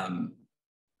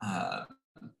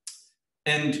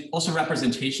 and also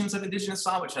representations of indigenous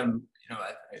thought, which I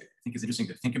think is interesting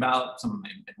to think about. Someone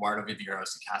named Eduardo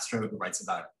Viveiros de Castro, who writes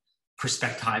about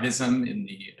perspectivism in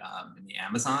the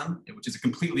Amazon, which is a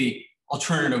completely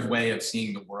alternative way of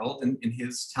seeing the world in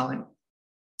his telling.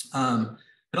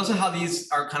 But also how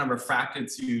these are kind of refracted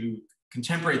to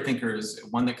contemporary thinkers.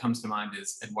 One that comes to mind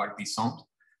is Edouard Glissant.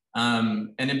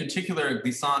 And in particular,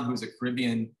 Glissant, who's a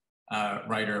Caribbean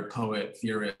writer, poet,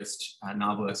 theorist,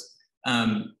 novelist,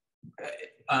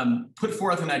 put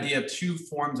forth an idea of two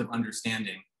forms of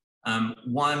understanding.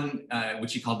 One,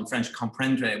 which he called in French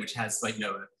comprendre, which has, like, you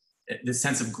know, this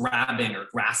sense of grabbing or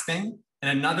grasping,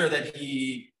 and another that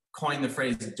he coined the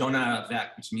phrase donner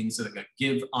avec, which means sort of like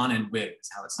give on and with, is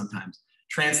how it's sometimes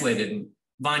translated. And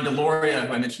Vine Deloria,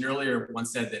 who I mentioned earlier,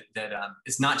 once said that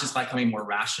it's not just by becoming more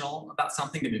rational about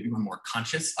something, that we become more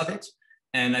conscious of it.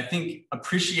 And I think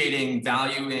appreciating,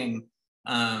 valuing,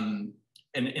 and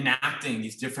enacting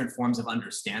these different forms of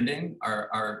understanding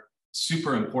are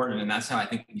super important. And that's how I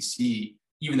think we see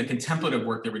even the contemplative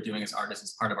work that we're doing as artists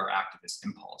as part of our activist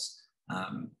impulse.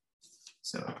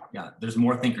 So yeah, there's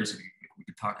more thinkers we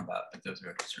could talk about, but those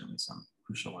are certainly some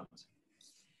crucial ones.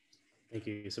 Thank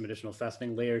you. Some additional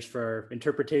fascinating layers for our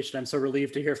interpretation. I'm so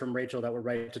relieved to hear from Rachel that we're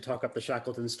right to talk up the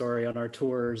Shackleton story on our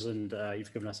tours, and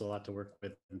you've given us a lot to work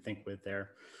with and think with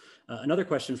there. Another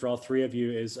question for all three of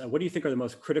you is, what do you think are the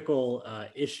most critical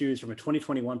issues from a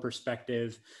 2021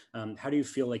 perspective? How do you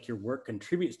feel like your work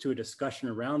contributes to a discussion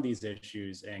around these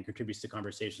issues and contributes to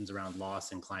conversations around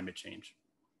loss and climate change?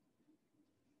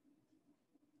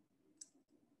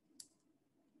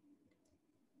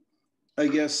 I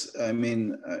guess, I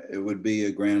mean, it would be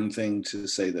a grand thing to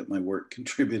say that my work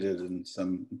contributed in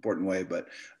some important way, but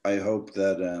I hope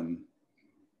that,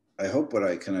 I hope what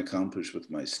I can accomplish with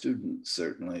my students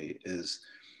certainly is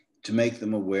to make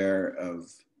them aware of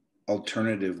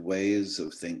alternative ways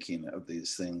of thinking of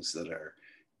these things that are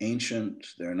ancient,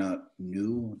 they're not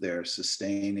new, they're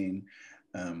sustaining,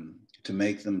 to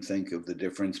make them think of the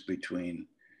difference between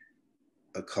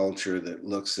a culture that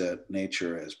looks at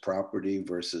nature as property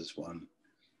versus one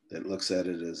that looks at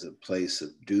it as a place of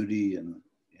duty and,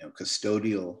 you know,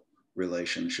 custodial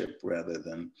relationship rather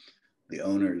than the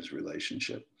owner's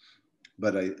relationship.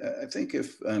 But I think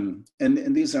if, and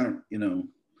these aren't, you know,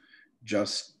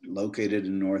 just located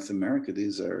in North America,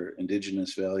 these are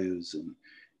indigenous values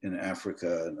in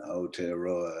Africa and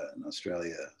Aotearoa in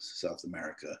Australia, South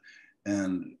America.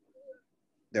 And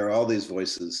there are all these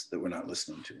voices that we're not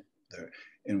listening to.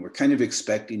 And we're kind of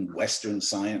expecting Western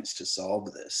science to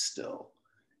solve this still.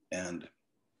 And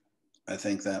I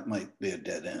think that might be a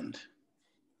dead end.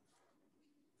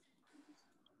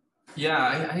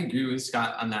 Yeah, I agree with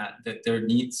Scott on that there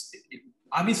needs,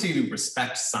 obviously we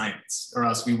respect science or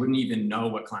else we wouldn't even know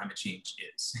what climate change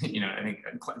is. You know, I think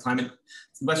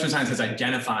Western science has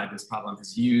identified this problem,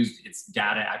 has used its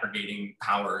data aggregating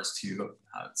powers to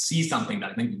see something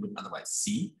that I think we wouldn't otherwise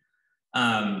see.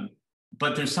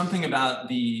 But there's something about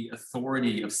the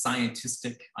authority of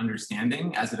scientific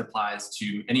understanding as it applies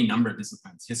to any number of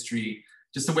disciplines, history,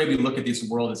 just the way we look at this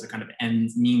world as a kind of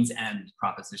means end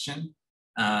proposition.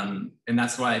 And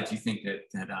that's why I do think that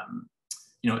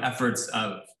you know, efforts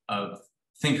of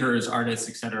thinkers, artists,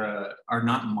 et cetera, are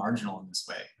not marginal in this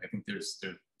way. I think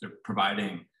they're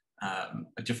providing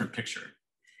a different picture.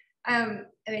 I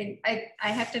mean, I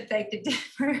have to beg to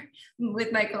differ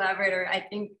with my collaborator. I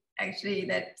think actually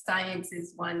that science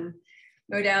is one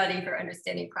modality for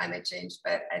understanding climate change,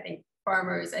 but I think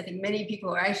many people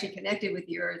who are actually connected with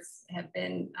the Earth have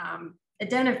been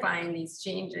identifying these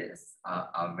changes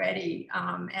already.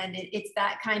 And it's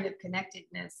that kind of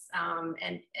connectedness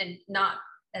and not,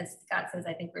 as Scott says,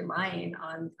 I think relying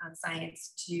on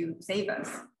science to save us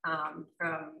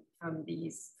from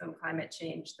climate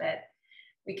change, that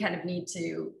we kind of need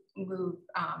to move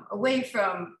away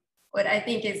from what I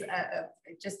think is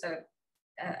just a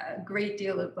great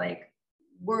deal of like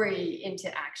worry into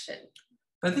action.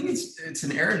 I think it's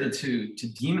an error to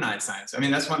demonize science. I mean,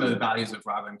 that's one of the values of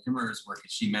Robin Kimmerer's work,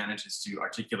 is she manages to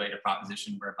articulate a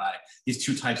proposition whereby these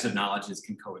two types of knowledges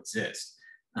can coexist.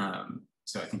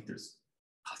 So I think there's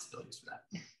possibilities for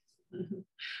that.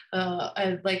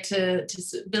 I'd like to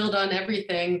build on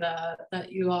everything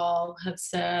that you all have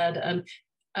said.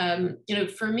 You know,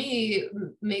 for me,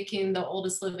 making the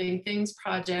Oldest Living Things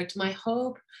project, my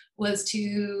hope was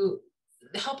to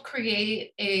help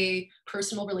create a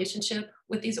personal relationship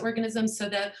with these organisms, so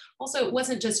that also it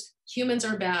wasn't just humans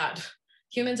are bad.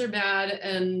 Humans are bad,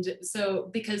 and so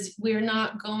because we're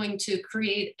not going to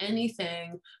create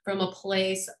anything from a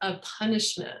place of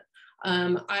punishment.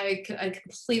 I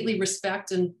completely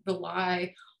respect and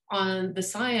rely on the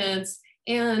science,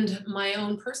 and my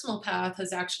own personal path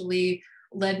has actually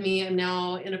led me. I'm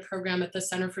now in a program at the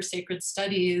Center for Sacred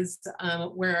Studies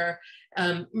where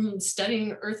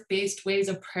studying earth-based ways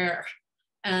of prayer.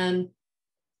 And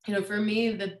you know, for me,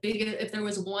 if there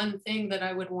was one thing that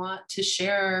I would want to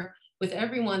share with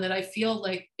everyone that I feel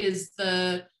like is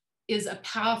a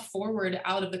path forward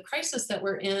out of the crisis that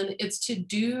we're in, it's to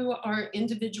do our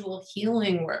individual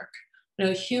healing work. You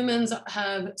know, humans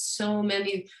have so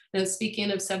many, you know,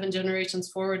 speaking of 7 generations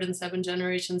forward and 7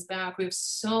 generations back, we have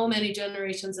so many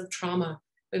generations of trauma.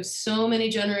 We have so many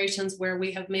generations where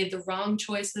we have made the wrong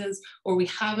choices, or we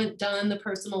haven't done the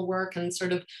personal work and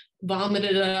sort of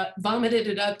vomited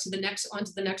it up to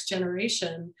onto the next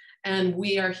generation. And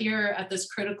we are here at this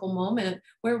critical moment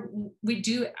where we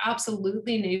do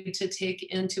absolutely need to take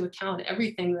into account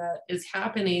everything that is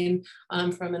happening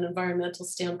from an environmental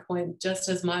standpoint, just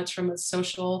as much from a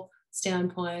social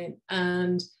standpoint.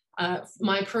 And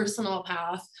my personal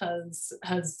path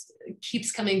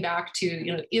keeps coming back to,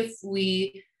 you know, if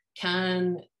we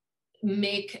can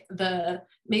make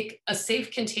a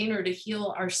safe container to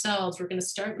heal ourselves, we're going to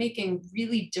start making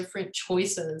really different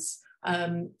choices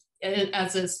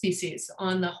as a species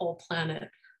on the whole planet.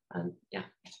 Yeah.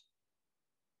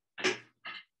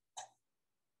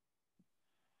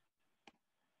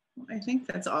 I think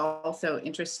that's also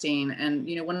interesting. And,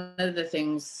 you know, one of the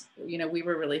things, you know, we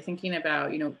were really thinking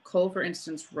about, you know, Cole, for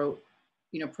instance, wrote,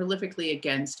 you know, prolifically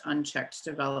against unchecked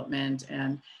development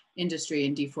and industry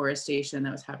and deforestation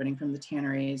that was happening from the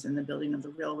tanneries and the building of the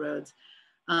railroads,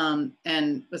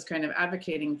 and was kind of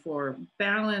advocating for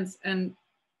balance. And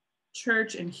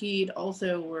Church and Heade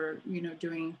also were, you know,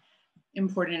 doing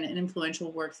important and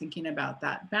influential work thinking about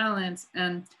that balance.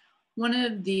 And one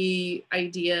of the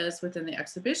ideas within the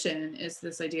exhibition is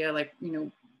this idea, like, you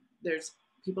know,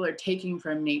 people are taking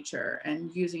from nature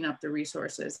and using up the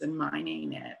resources and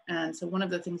mining it. And so one of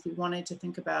the things we wanted to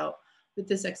think about with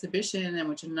this exhibition, and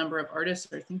which a number of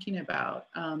artists are thinking about,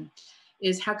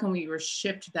 is how can we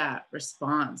shift that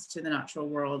response to the natural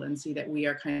world and see that we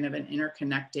are kind of an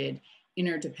interconnected,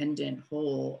 interdependent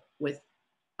whole with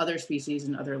other species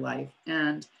and other life.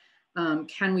 And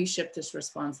can we shift this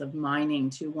response of mining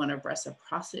to one of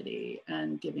reciprocity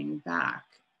and giving back?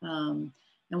 And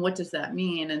what does that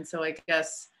mean? And so I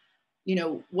guess, you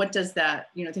know, what does that,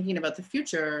 you know, thinking about the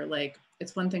future, like,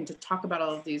 it's one thing to talk about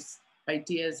all of these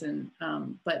ideas, and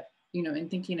but, you know, in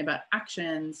thinking about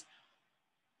actions,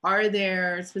 are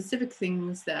there specific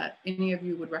things that any of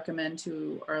you would recommend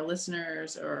to our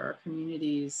listeners or our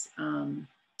communities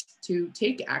to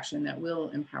take action that will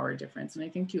empower difference? And I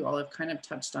think you all have kind of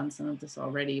touched on some of this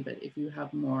already, but if you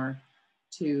have more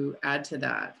to add to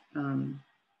that,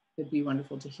 it'd be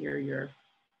wonderful to hear your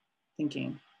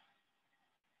thinking.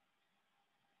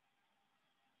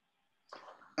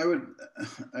 I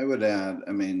would add,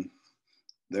 I mean,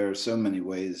 there are so many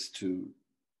ways to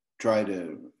try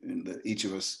to, each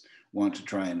of us want to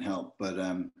try and help, but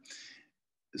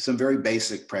some very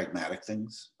basic pragmatic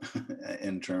things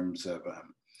in terms of,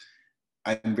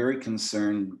 I'm very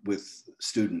concerned with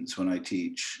students when I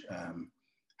teach,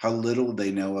 how little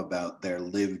they know about their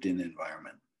lived in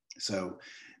environment. So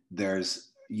there's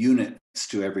units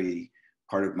to every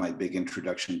part of my big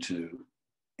introduction to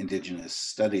Indigenous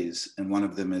studies, and one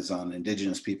of them is on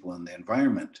Indigenous people and the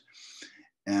environment.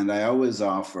 And I always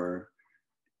offer,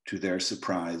 to their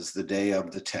surprise, the day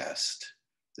of the test,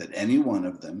 that any one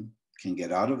of them can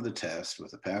get out of the test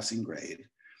with a passing grade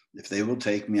if they will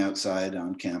take me outside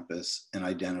on campus and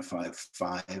identify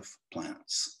 5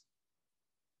 plants.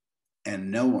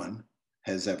 And no one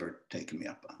has ever taken me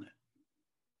up on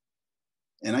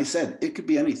it. And I said, it could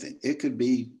be anything. It could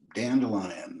be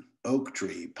dandelion, oak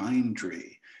tree, pine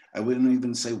tree. I wouldn't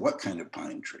even say what kind of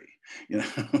pine tree, you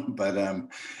know, but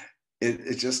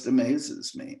it just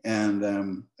amazes me.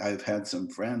 And I've had some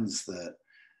friends that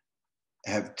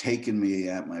have taken me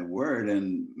at my word,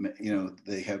 and, you know,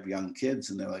 they have young kids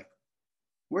and they're like,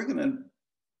 we're gonna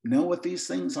know what these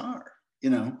things are, you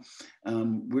know,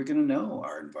 we're gonna know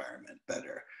our environment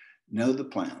better, know the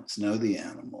plants, know the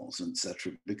animals,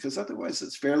 etc. Because otherwise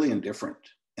it's fairly indifferent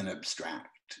and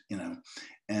abstract. connect, you know.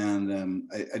 And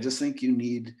I just think you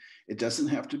need, it doesn't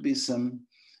have to be some,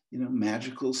 you know,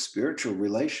 magical spiritual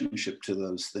relationship to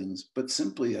those things, but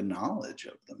simply a knowledge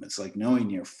of them. It's like knowing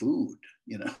your food,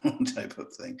 you know, type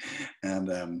of thing.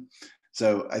 And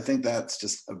so I think that's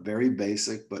just a very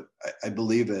basic, but I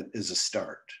believe it is a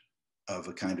start of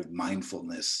a kind of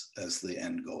mindfulness as the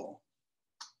end goal.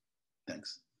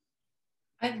 Thanks.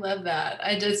 I love that.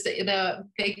 I just, you know,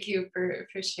 thank you for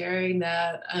sharing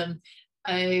that.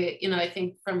 I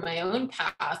think from my own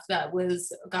path, that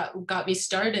got me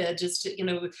started, just, you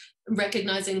know,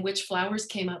 recognizing which flowers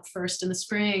came up first in the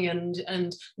spring,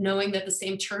 and knowing that the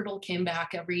same turtle came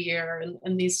back every year,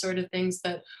 and these sort of things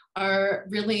that are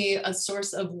really a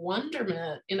source of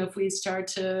wonderment. You know, if we start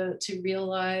to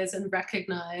realize and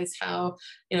recognize how,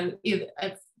 you know,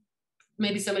 if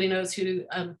maybe somebody knows who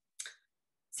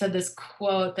said this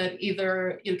quote, that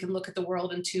either you can look at the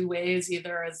world in two ways,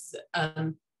 either as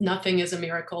nothing is a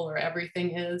miracle or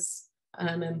everything is.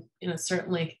 And you know,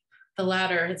 certainly the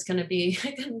latter is going to be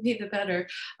the better.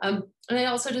 And I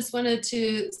also just wanted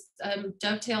to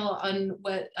dovetail on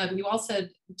what you all said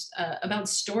about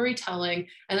storytelling.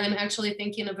 And I'm actually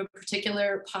thinking of a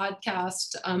particular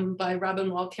podcast by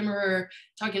Robin Wall Kimmerer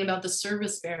talking about the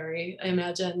serviceberry. I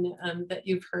imagine that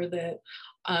you've heard that.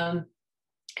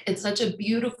 It's such a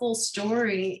beautiful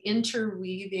story,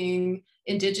 interweaving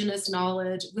Indigenous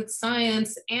knowledge with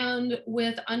science and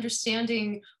with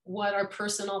understanding what our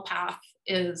personal path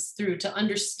is, through to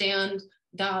understand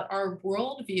that our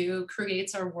worldview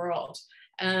creates our world.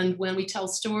 And when we tell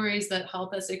stories that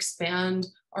help us expand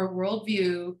our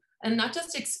worldview, and not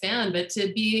just expand, but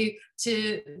to be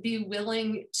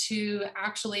willing to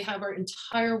actually have our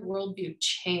entire worldview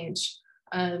change.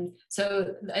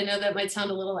 So I know that might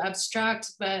sound a little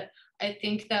abstract, but I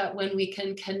think that when we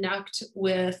can connect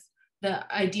with the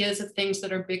ideas of things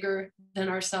that are bigger than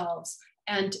ourselves,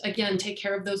 and again, take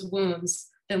care of those wounds,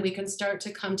 then we can start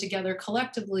to come together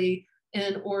collectively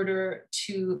in order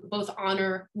to both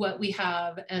honor what we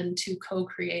have and to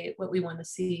co-create what we want to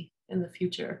see in the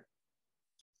future.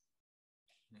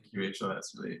 Thank you, Rachel.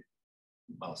 That's really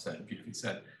well said, beautifully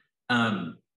said.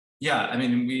 Yeah, I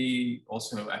mean, we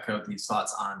also echo these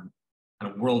thoughts on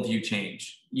kind of worldview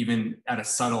change, even at a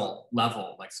subtle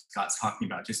level, like Scott's talking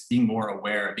about, just being more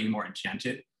aware, being more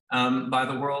enchanted by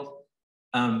the world.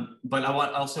 But I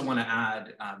also want to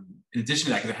add, in addition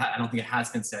to that, because I don't think it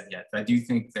has been said yet, but I do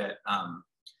think that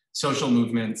social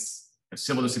movements,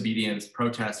 civil disobedience,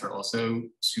 protests are also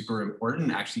super important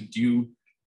and actually do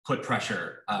put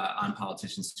pressure on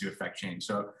politicians to affect change.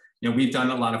 So, you know, we've done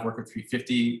a lot of work with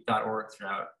 350.org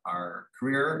throughout our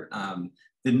career.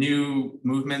 The new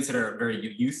movements that are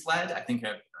very youth-led, I think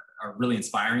are really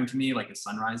inspiring to me, like the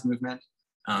Sunrise Movement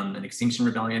and Extinction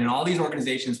Rebellion. And all these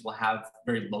organizations will have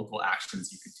very local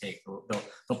actions you could take.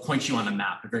 They'll point you on a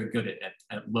map. They're very good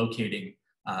at locating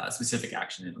a specific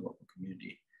action in a local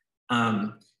community.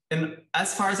 And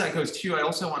as far as that goes too, I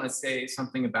also want to say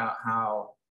something about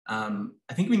how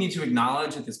I think we need to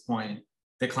acknowledge at this point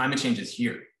that climate change is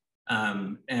here.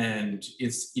 And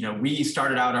it's, you know, we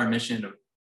started out our mission of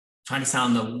trying to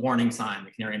sound the warning sign,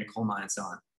 the canary in a coal mine and so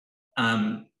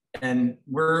on. And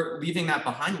we're leaving that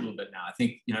behind a little bit now. I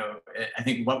think, you know, I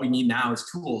think what we need now is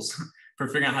tools for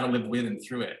figuring out how to live with and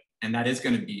through it. And that is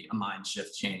going to be a mind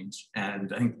shift change.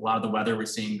 And I think a lot of the weather we're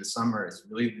seeing this summer is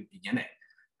really the beginning.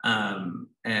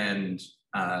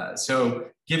 So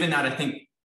given that, I think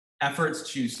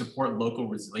efforts to support local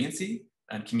resiliency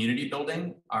and community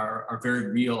building are very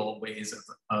real ways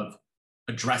of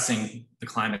addressing the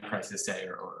climate crisis, say,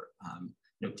 or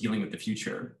you know, dealing with the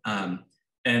future.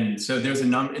 And so there's a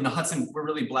number in the Hudson. We're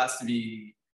really blessed to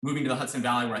be moving to the Hudson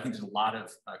Valley, where I think there's a lot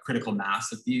of critical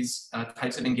mass of these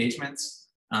types of engagements.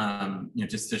 You know,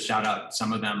 just to shout out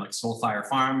some of them, like Soul Fire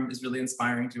Farm is really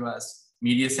inspiring to us.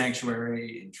 Media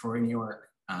Sanctuary in Troy, New York.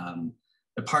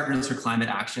 The Partners for Climate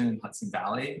Action in Hudson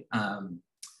Valley.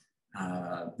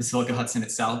 Basilica Hudson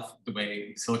itself, the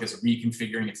way Basilica is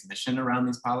reconfiguring its mission around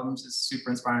these problems is super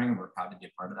inspiring, and we're proud to be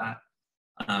a part of that.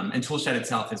 And Toolshed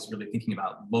itself is really thinking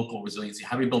about local resiliency.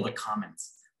 How do we build the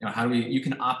commons? You know, how do we, you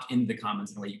can opt into the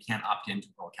commons in a way you can't opt into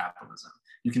world capitalism.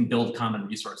 You can build common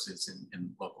resources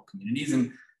in local communities,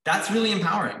 and that's really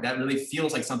empowering. That really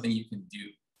feels like something you can do.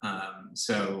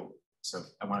 So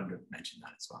I wanted to mention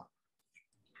that as well.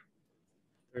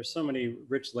 There's so many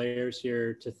rich layers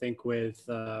here to think with.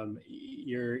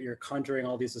 You're conjuring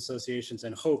all these associations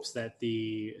and hopes that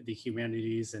the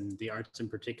humanities and the arts in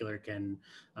particular can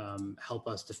help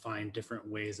us to find different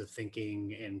ways of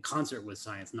thinking in concert with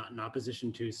science, not in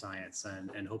opposition to science.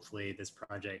 And hopefully this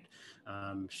project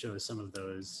shows some of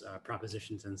those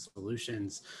propositions and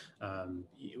solutions.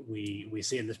 We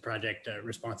see in this project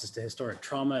responses to historic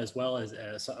trauma, as well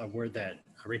as a word that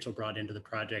Rachel brought into the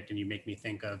project, and you make me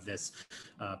think of this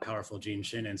powerful Gene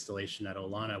Shin installation at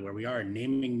Olana, where we are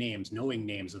naming names, knowing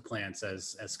names of plants,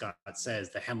 as Scott says,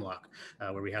 the hemlock,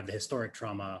 where we have the historic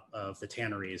trauma of the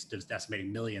tanneries,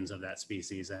 decimating millions of that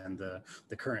species, and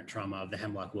the current trauma of the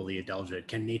hemlock woolly adelgid.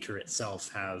 Can nature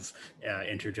itself have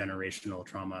intergenerational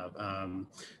trauma?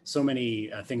 So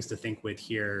many things to think with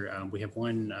here. We have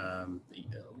one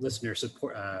listener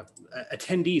support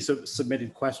attendee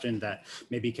submitted question that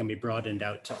maybe can be broadened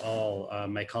out to all.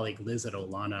 My colleague Liz at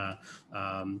Olana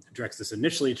directs this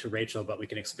initially to Rachel, but we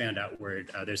can expand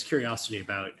outward. There's curiosity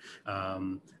about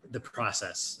the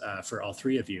process for all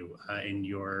three of you in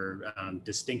your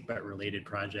distinct but related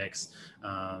projects.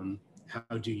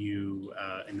 How do you,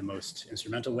 in the most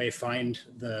instrumental way, find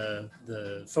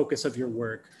the focus of your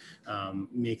work,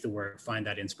 make the work, find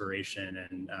that inspiration,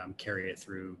 and carry it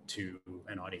through to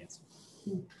an audience?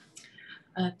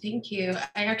 Thank you.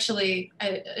 I actually,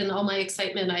 in all my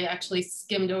excitement, I actually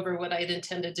skimmed over what I had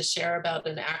intended to share about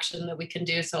an action that we can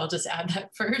do. So I'll just add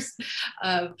that first.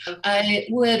 I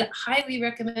would highly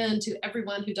recommend to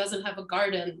everyone who doesn't have a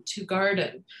garden to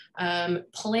garden,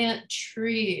 plant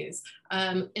trees,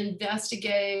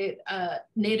 investigate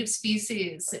native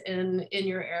species in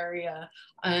your area.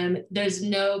 There's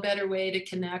no better way to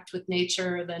connect with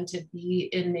nature than to be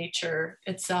in nature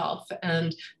itself.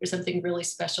 And there's something really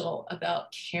special about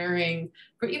caring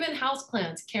for even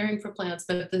houseplants, caring for plants,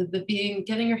 but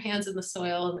getting your hands in the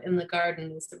soil in the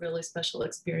garden is a really special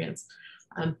experience.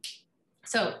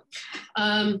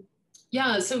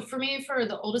 Yeah, so for me, for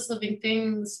the Oldest Living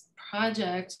Things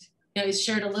project, I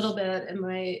shared a little bit in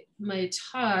my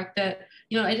talk that,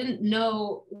 I didn't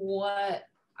know what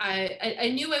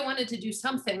I knew I wanted to do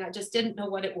something, I just didn't know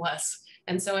what it was.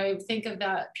 And so I think of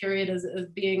that period as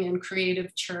being in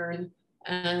creative churn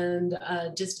and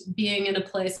just being in a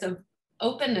place of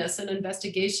openness and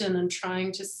investigation and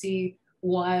trying to see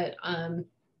what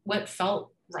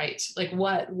felt right, like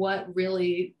what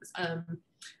really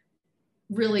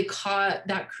really caught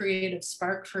that creative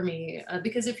spark for me.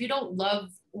 Because if you don't love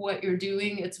what you're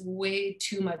doing, it's way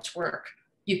too much work.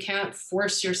 You can't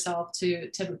force yourself to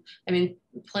I mean,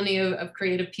 plenty of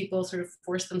creative people sort of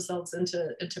force themselves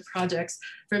into projects.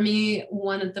 For me,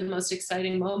 one of the most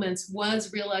exciting moments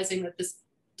was realizing that this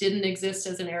didn't exist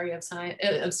as an area of science,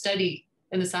 of study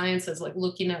in the sciences, like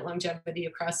looking at longevity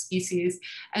across species.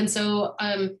 And so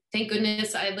thank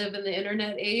goodness I live in the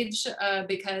internet age,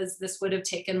 because this would have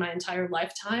taken my entire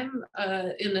lifetime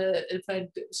if I'd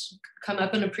come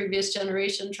up in a previous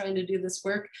generation trying to do this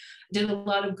work. Did a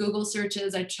lot of Google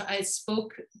searches. I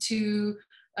spoke to,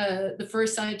 the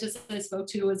first scientist I spoke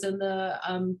to was in the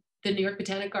New York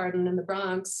Botanic Garden in the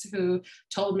Bronx, who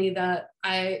told me that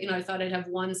I thought I'd have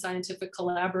one scientific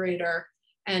collaborator.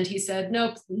 And he said,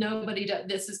 nope, nobody does,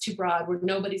 this is too broad. We're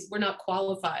not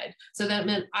qualified. So that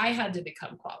meant I had to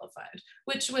become qualified,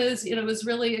 which was, was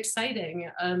really exciting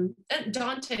and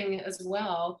daunting as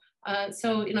well.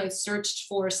 So, I searched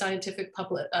for scientific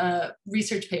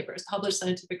research papers, published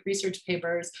scientific research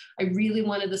papers. I really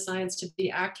wanted the science to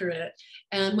be accurate.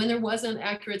 And when there wasn't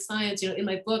accurate science, in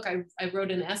my book, I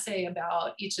wrote an essay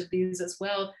about each of these as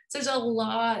well. So there's a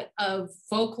lot of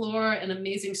folklore and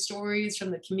amazing stories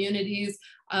from the communities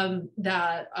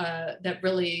that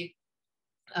really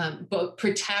both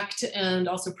protect and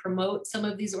also promote some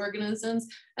of these organisms,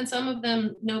 and some of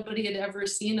them nobody had ever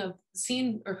seen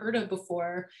or heard of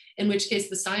before, in which case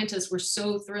the scientists were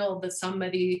so thrilled that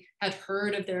somebody had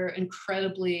heard of their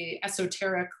incredibly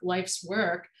esoteric life's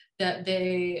work that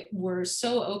they were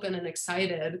so open and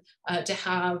excited to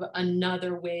have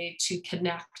another way to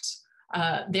connect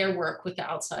their work with the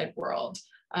outside world.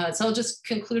 So I'll just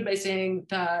conclude by saying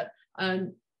that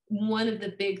one of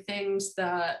the big things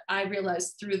that I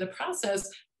realized through the process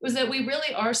was that we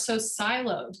really are so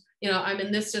siloed. I'm in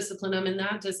this discipline, I'm in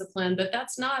that discipline, but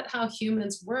that's not how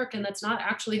humans work, and that's not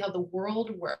actually how the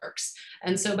world works.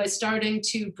 And so by starting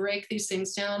to break these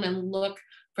things down and look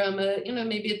from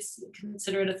maybe it's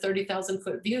considered a 30,000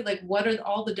 foot view, like what are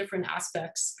all the different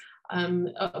aspects?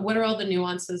 What are all the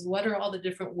nuances? What are all the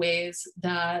different ways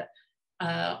that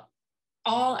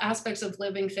all aspects of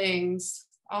living things,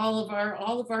 all of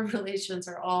our relations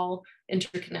are all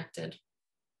interconnected.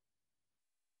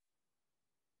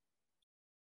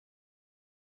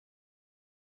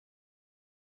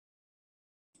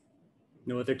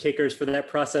 No other takers for that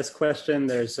process question?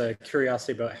 There's a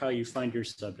curiosity about how you find your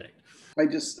subject.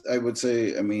 I would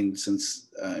say, I mean, since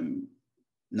I'm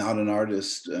not an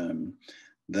artist,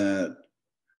 that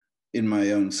in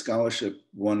my own scholarship,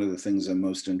 one of the things I'm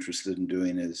most interested in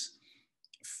doing is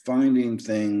finding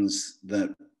things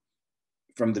that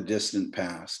from the distant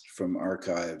past, from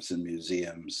archives and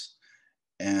museums,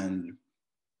 and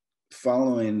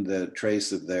following the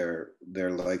trace of their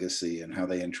legacy and how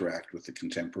they interact with the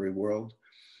contemporary world.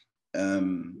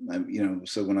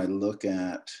 So when I look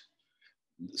at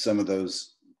some of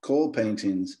those coal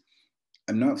paintings,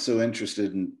 I'm not so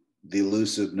interested in the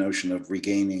elusive notion of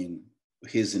regaining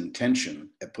his intention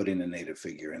at putting a native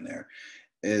figure in there,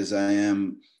 as I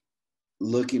am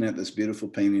looking at this beautiful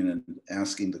painting and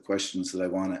asking the questions that I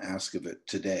want to ask of it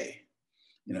today.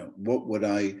 You know, what would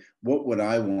I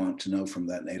want to know from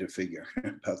that native figure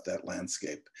about that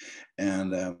landscape?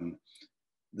 And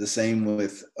the same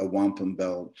with a wampum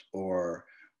belt or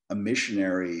a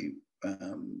missionary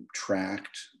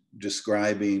tract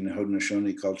describing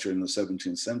Haudenosaunee culture in the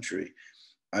 17th century.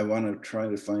 I want to try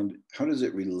to find, how does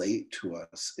it relate to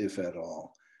us, if at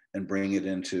all, and bring it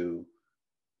into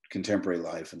contemporary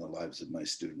life and the lives of my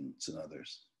students and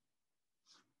others.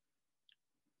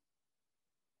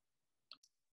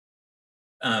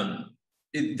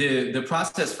 The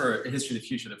process for History of the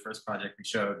Future, the first project we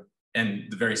showed, and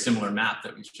the very similar map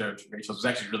that we showed to Rachel's was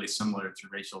actually really similar to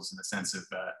Rachel's in the sense of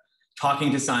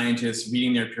talking to scientists,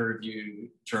 reading their peer-reviewed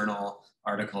journal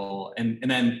article, and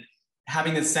then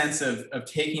having this sense of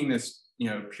taking this,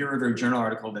 peer-reviewed journal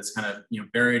article that's kind of,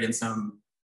 buried in some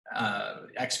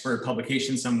expert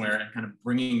publication somewhere and kind of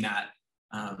bringing that,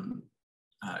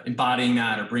 embodying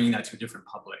that or bringing that to a different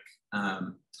public.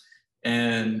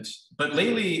 But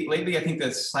lately, I think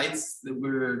the sites that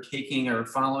we're taking are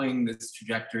following this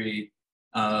trajectory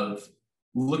of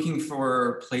looking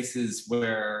for places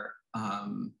where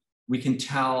we can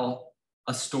tell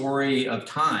a story of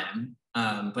time,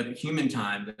 but human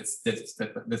time that's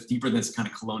deeper than this kind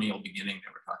of colonial beginning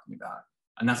that we're talking about.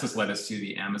 And that's what's led us to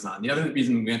the Amazon. The other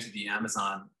reason we went to the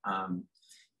Amazon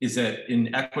is that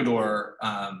in Ecuador,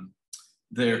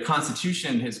 their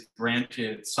constitution has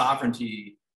granted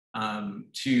sovereignty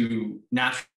to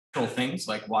natural things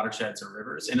like watersheds or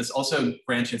rivers, and it's also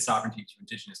granted sovereignty to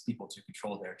indigenous people to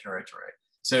control their territory.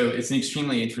 So it's an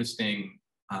extremely interesting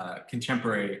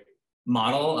contemporary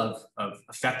model of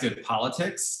effective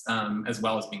politics, as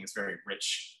well as being this very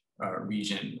rich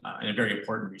region and a very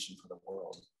important region for the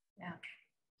world. Yeah.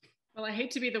 Well, I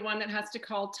hate to be the one that has to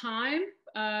call time.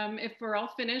 If we're all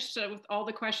finished with all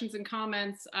the questions and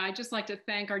comments, I'd just like to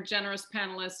thank our generous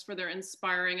panelists for their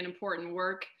inspiring and important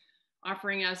work,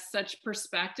 offering us such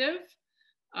perspective.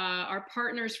 Our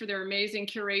partners for their amazing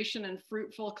curation and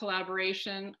fruitful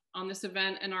collaboration on this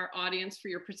event, and our audience for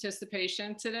your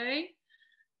participation today.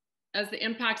 As the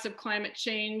impacts of climate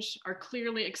change are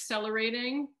clearly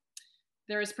accelerating,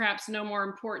 there is perhaps no more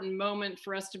important moment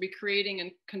for us to be creating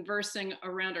and conversing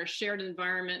around our shared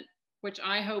environment, which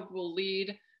I hope will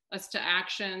lead us to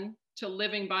action, to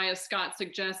living by, as Scott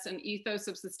suggests, an ethos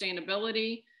of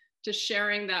sustainability, to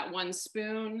sharing that one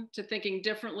spoon, to thinking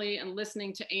differently and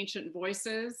listening to ancient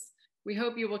voices. We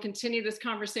hope you will continue this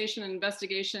conversation and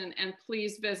investigation, and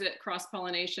please visit Cross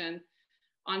Pollination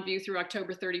on view through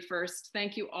October 31st.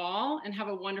 Thank you all and have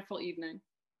a wonderful evening.